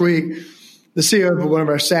from last week. The CEO of one of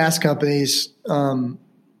our SaaS companies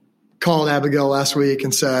called Abigail last week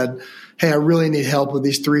and said, "Hey, I really need help with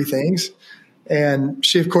these three things." And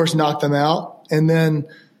she, of course, knocked them out. And then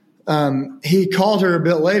he called her a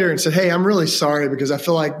bit later and said, "Hey, I'm really sorry because I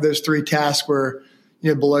feel like those three tasks were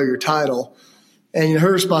below your title." And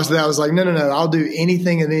her response to that was like, no, I'll do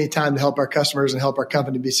anything at any time to help our customers and help our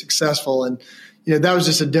company be successful. And, that was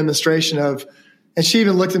just a demonstration of, and she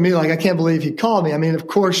even looked at me like, I can't believe he called me. I mean, of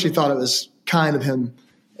course she thought it was kind of him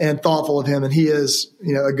and thoughtful of him. And he is,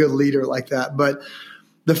 a good leader like that. But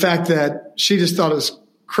the fact that she just thought it was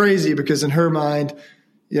crazy because in her mind,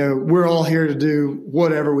 we're all here to do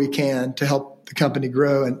whatever we can to help the company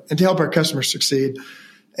grow and to help our customers succeed.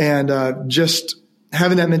 And just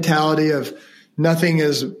having that mentality of, nothing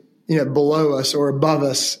is, below us or above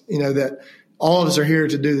us, that all of us are here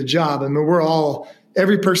to do the job. I mean,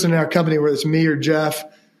 every person in our company, whether it's me or Jeff,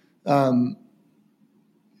 we're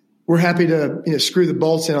happy to, screw the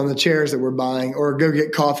bolts in on the chairs that we're buying or go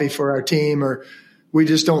get coffee for our team, or we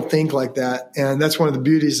just don't think like that. And that's one of the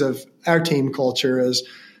beauties of our team culture is,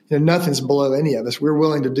 nothing's below any of us. We're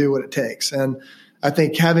willing to do what it takes. And I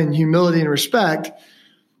think having humility and respect,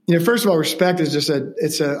 first of all, respect is just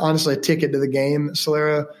honestly a ticket to the game,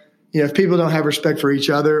 Celero. If people don't have respect for each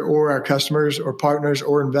other or our customers or partners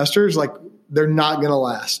or investors, like they're not going to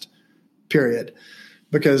last, period.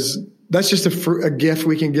 Because that's just a gift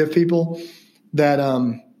we can give people that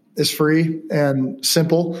is free and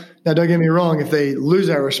simple. Now, don't get me wrong. If they lose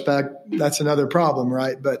our respect, that's another problem,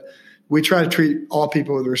 right? But we try to treat all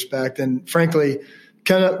people with respect. And frankly,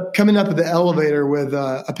 kind of coming up at the elevator with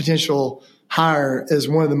a potential hire is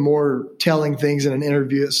one of the more telling things in an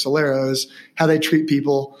interview at Celero is how they treat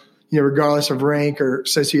people, regardless of rank or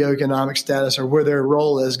socioeconomic status or where their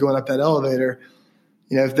role is going up that elevator.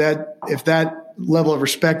 If that level of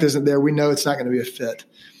respect isn't there, we know it's not going to be a fit.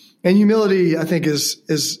 And humility, I think, is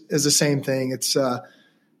the same thing. It's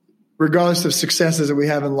regardless of successes that we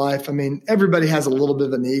have in life. I mean, everybody has a little bit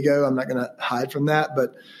of an ego. I'm not going to hide from that,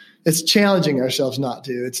 but it's challenging ourselves not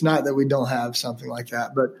to. It's not that we don't have something like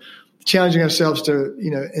that, but challenging ourselves to,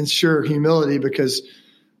 ensure humility because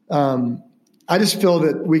I just feel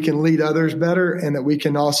that we can lead others better and that we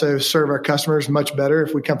can also serve our customers much better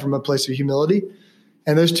if we come from a place of humility.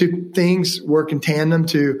 And those two things work in tandem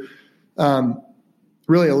to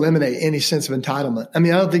really eliminate any sense of entitlement. I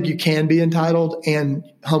mean, I don't think you can be entitled and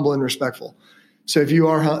humble and respectful. So if you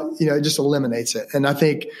are, it just eliminates it. And I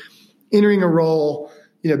think entering a role,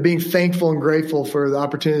 being thankful and grateful for the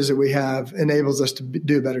opportunities that we have enables us to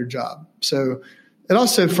do a better job. So it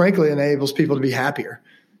also, frankly, enables people to be happier.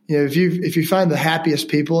 If you find the happiest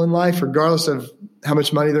people in life, regardless of how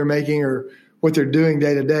much money they're making or what they're doing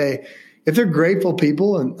day to day, if they're grateful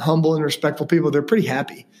people and humble and respectful people, they're pretty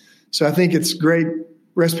happy. So I think it's a great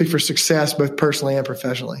recipe for success, both personally and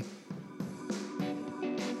professionally.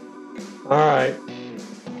 All right.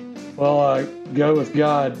 Well, go with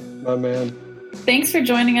God, my man. Thanks for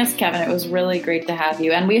joining us, Kevin. It was really great to have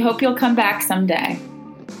you, and we hope you'll come back someday.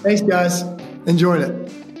 Thanks, guys. Enjoyed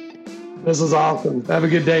it. This is awesome. Have a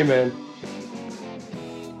good day, man.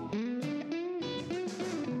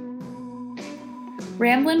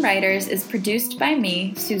 Ramblin Writers is produced by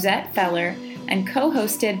me, Suzette Feller, and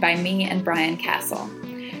co-hosted by me and Brian Castle.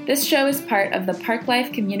 This show is part of the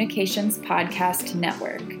Parklife Communications Podcast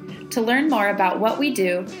Network. To learn more about what we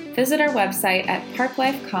do, visit our website at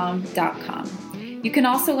parklifecom.com. You can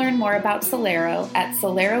also learn more about Celero at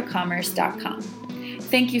celerocommerce.com.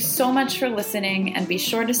 Thank you so much for listening, and be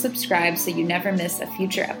sure to subscribe so you never miss a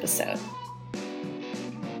future episode.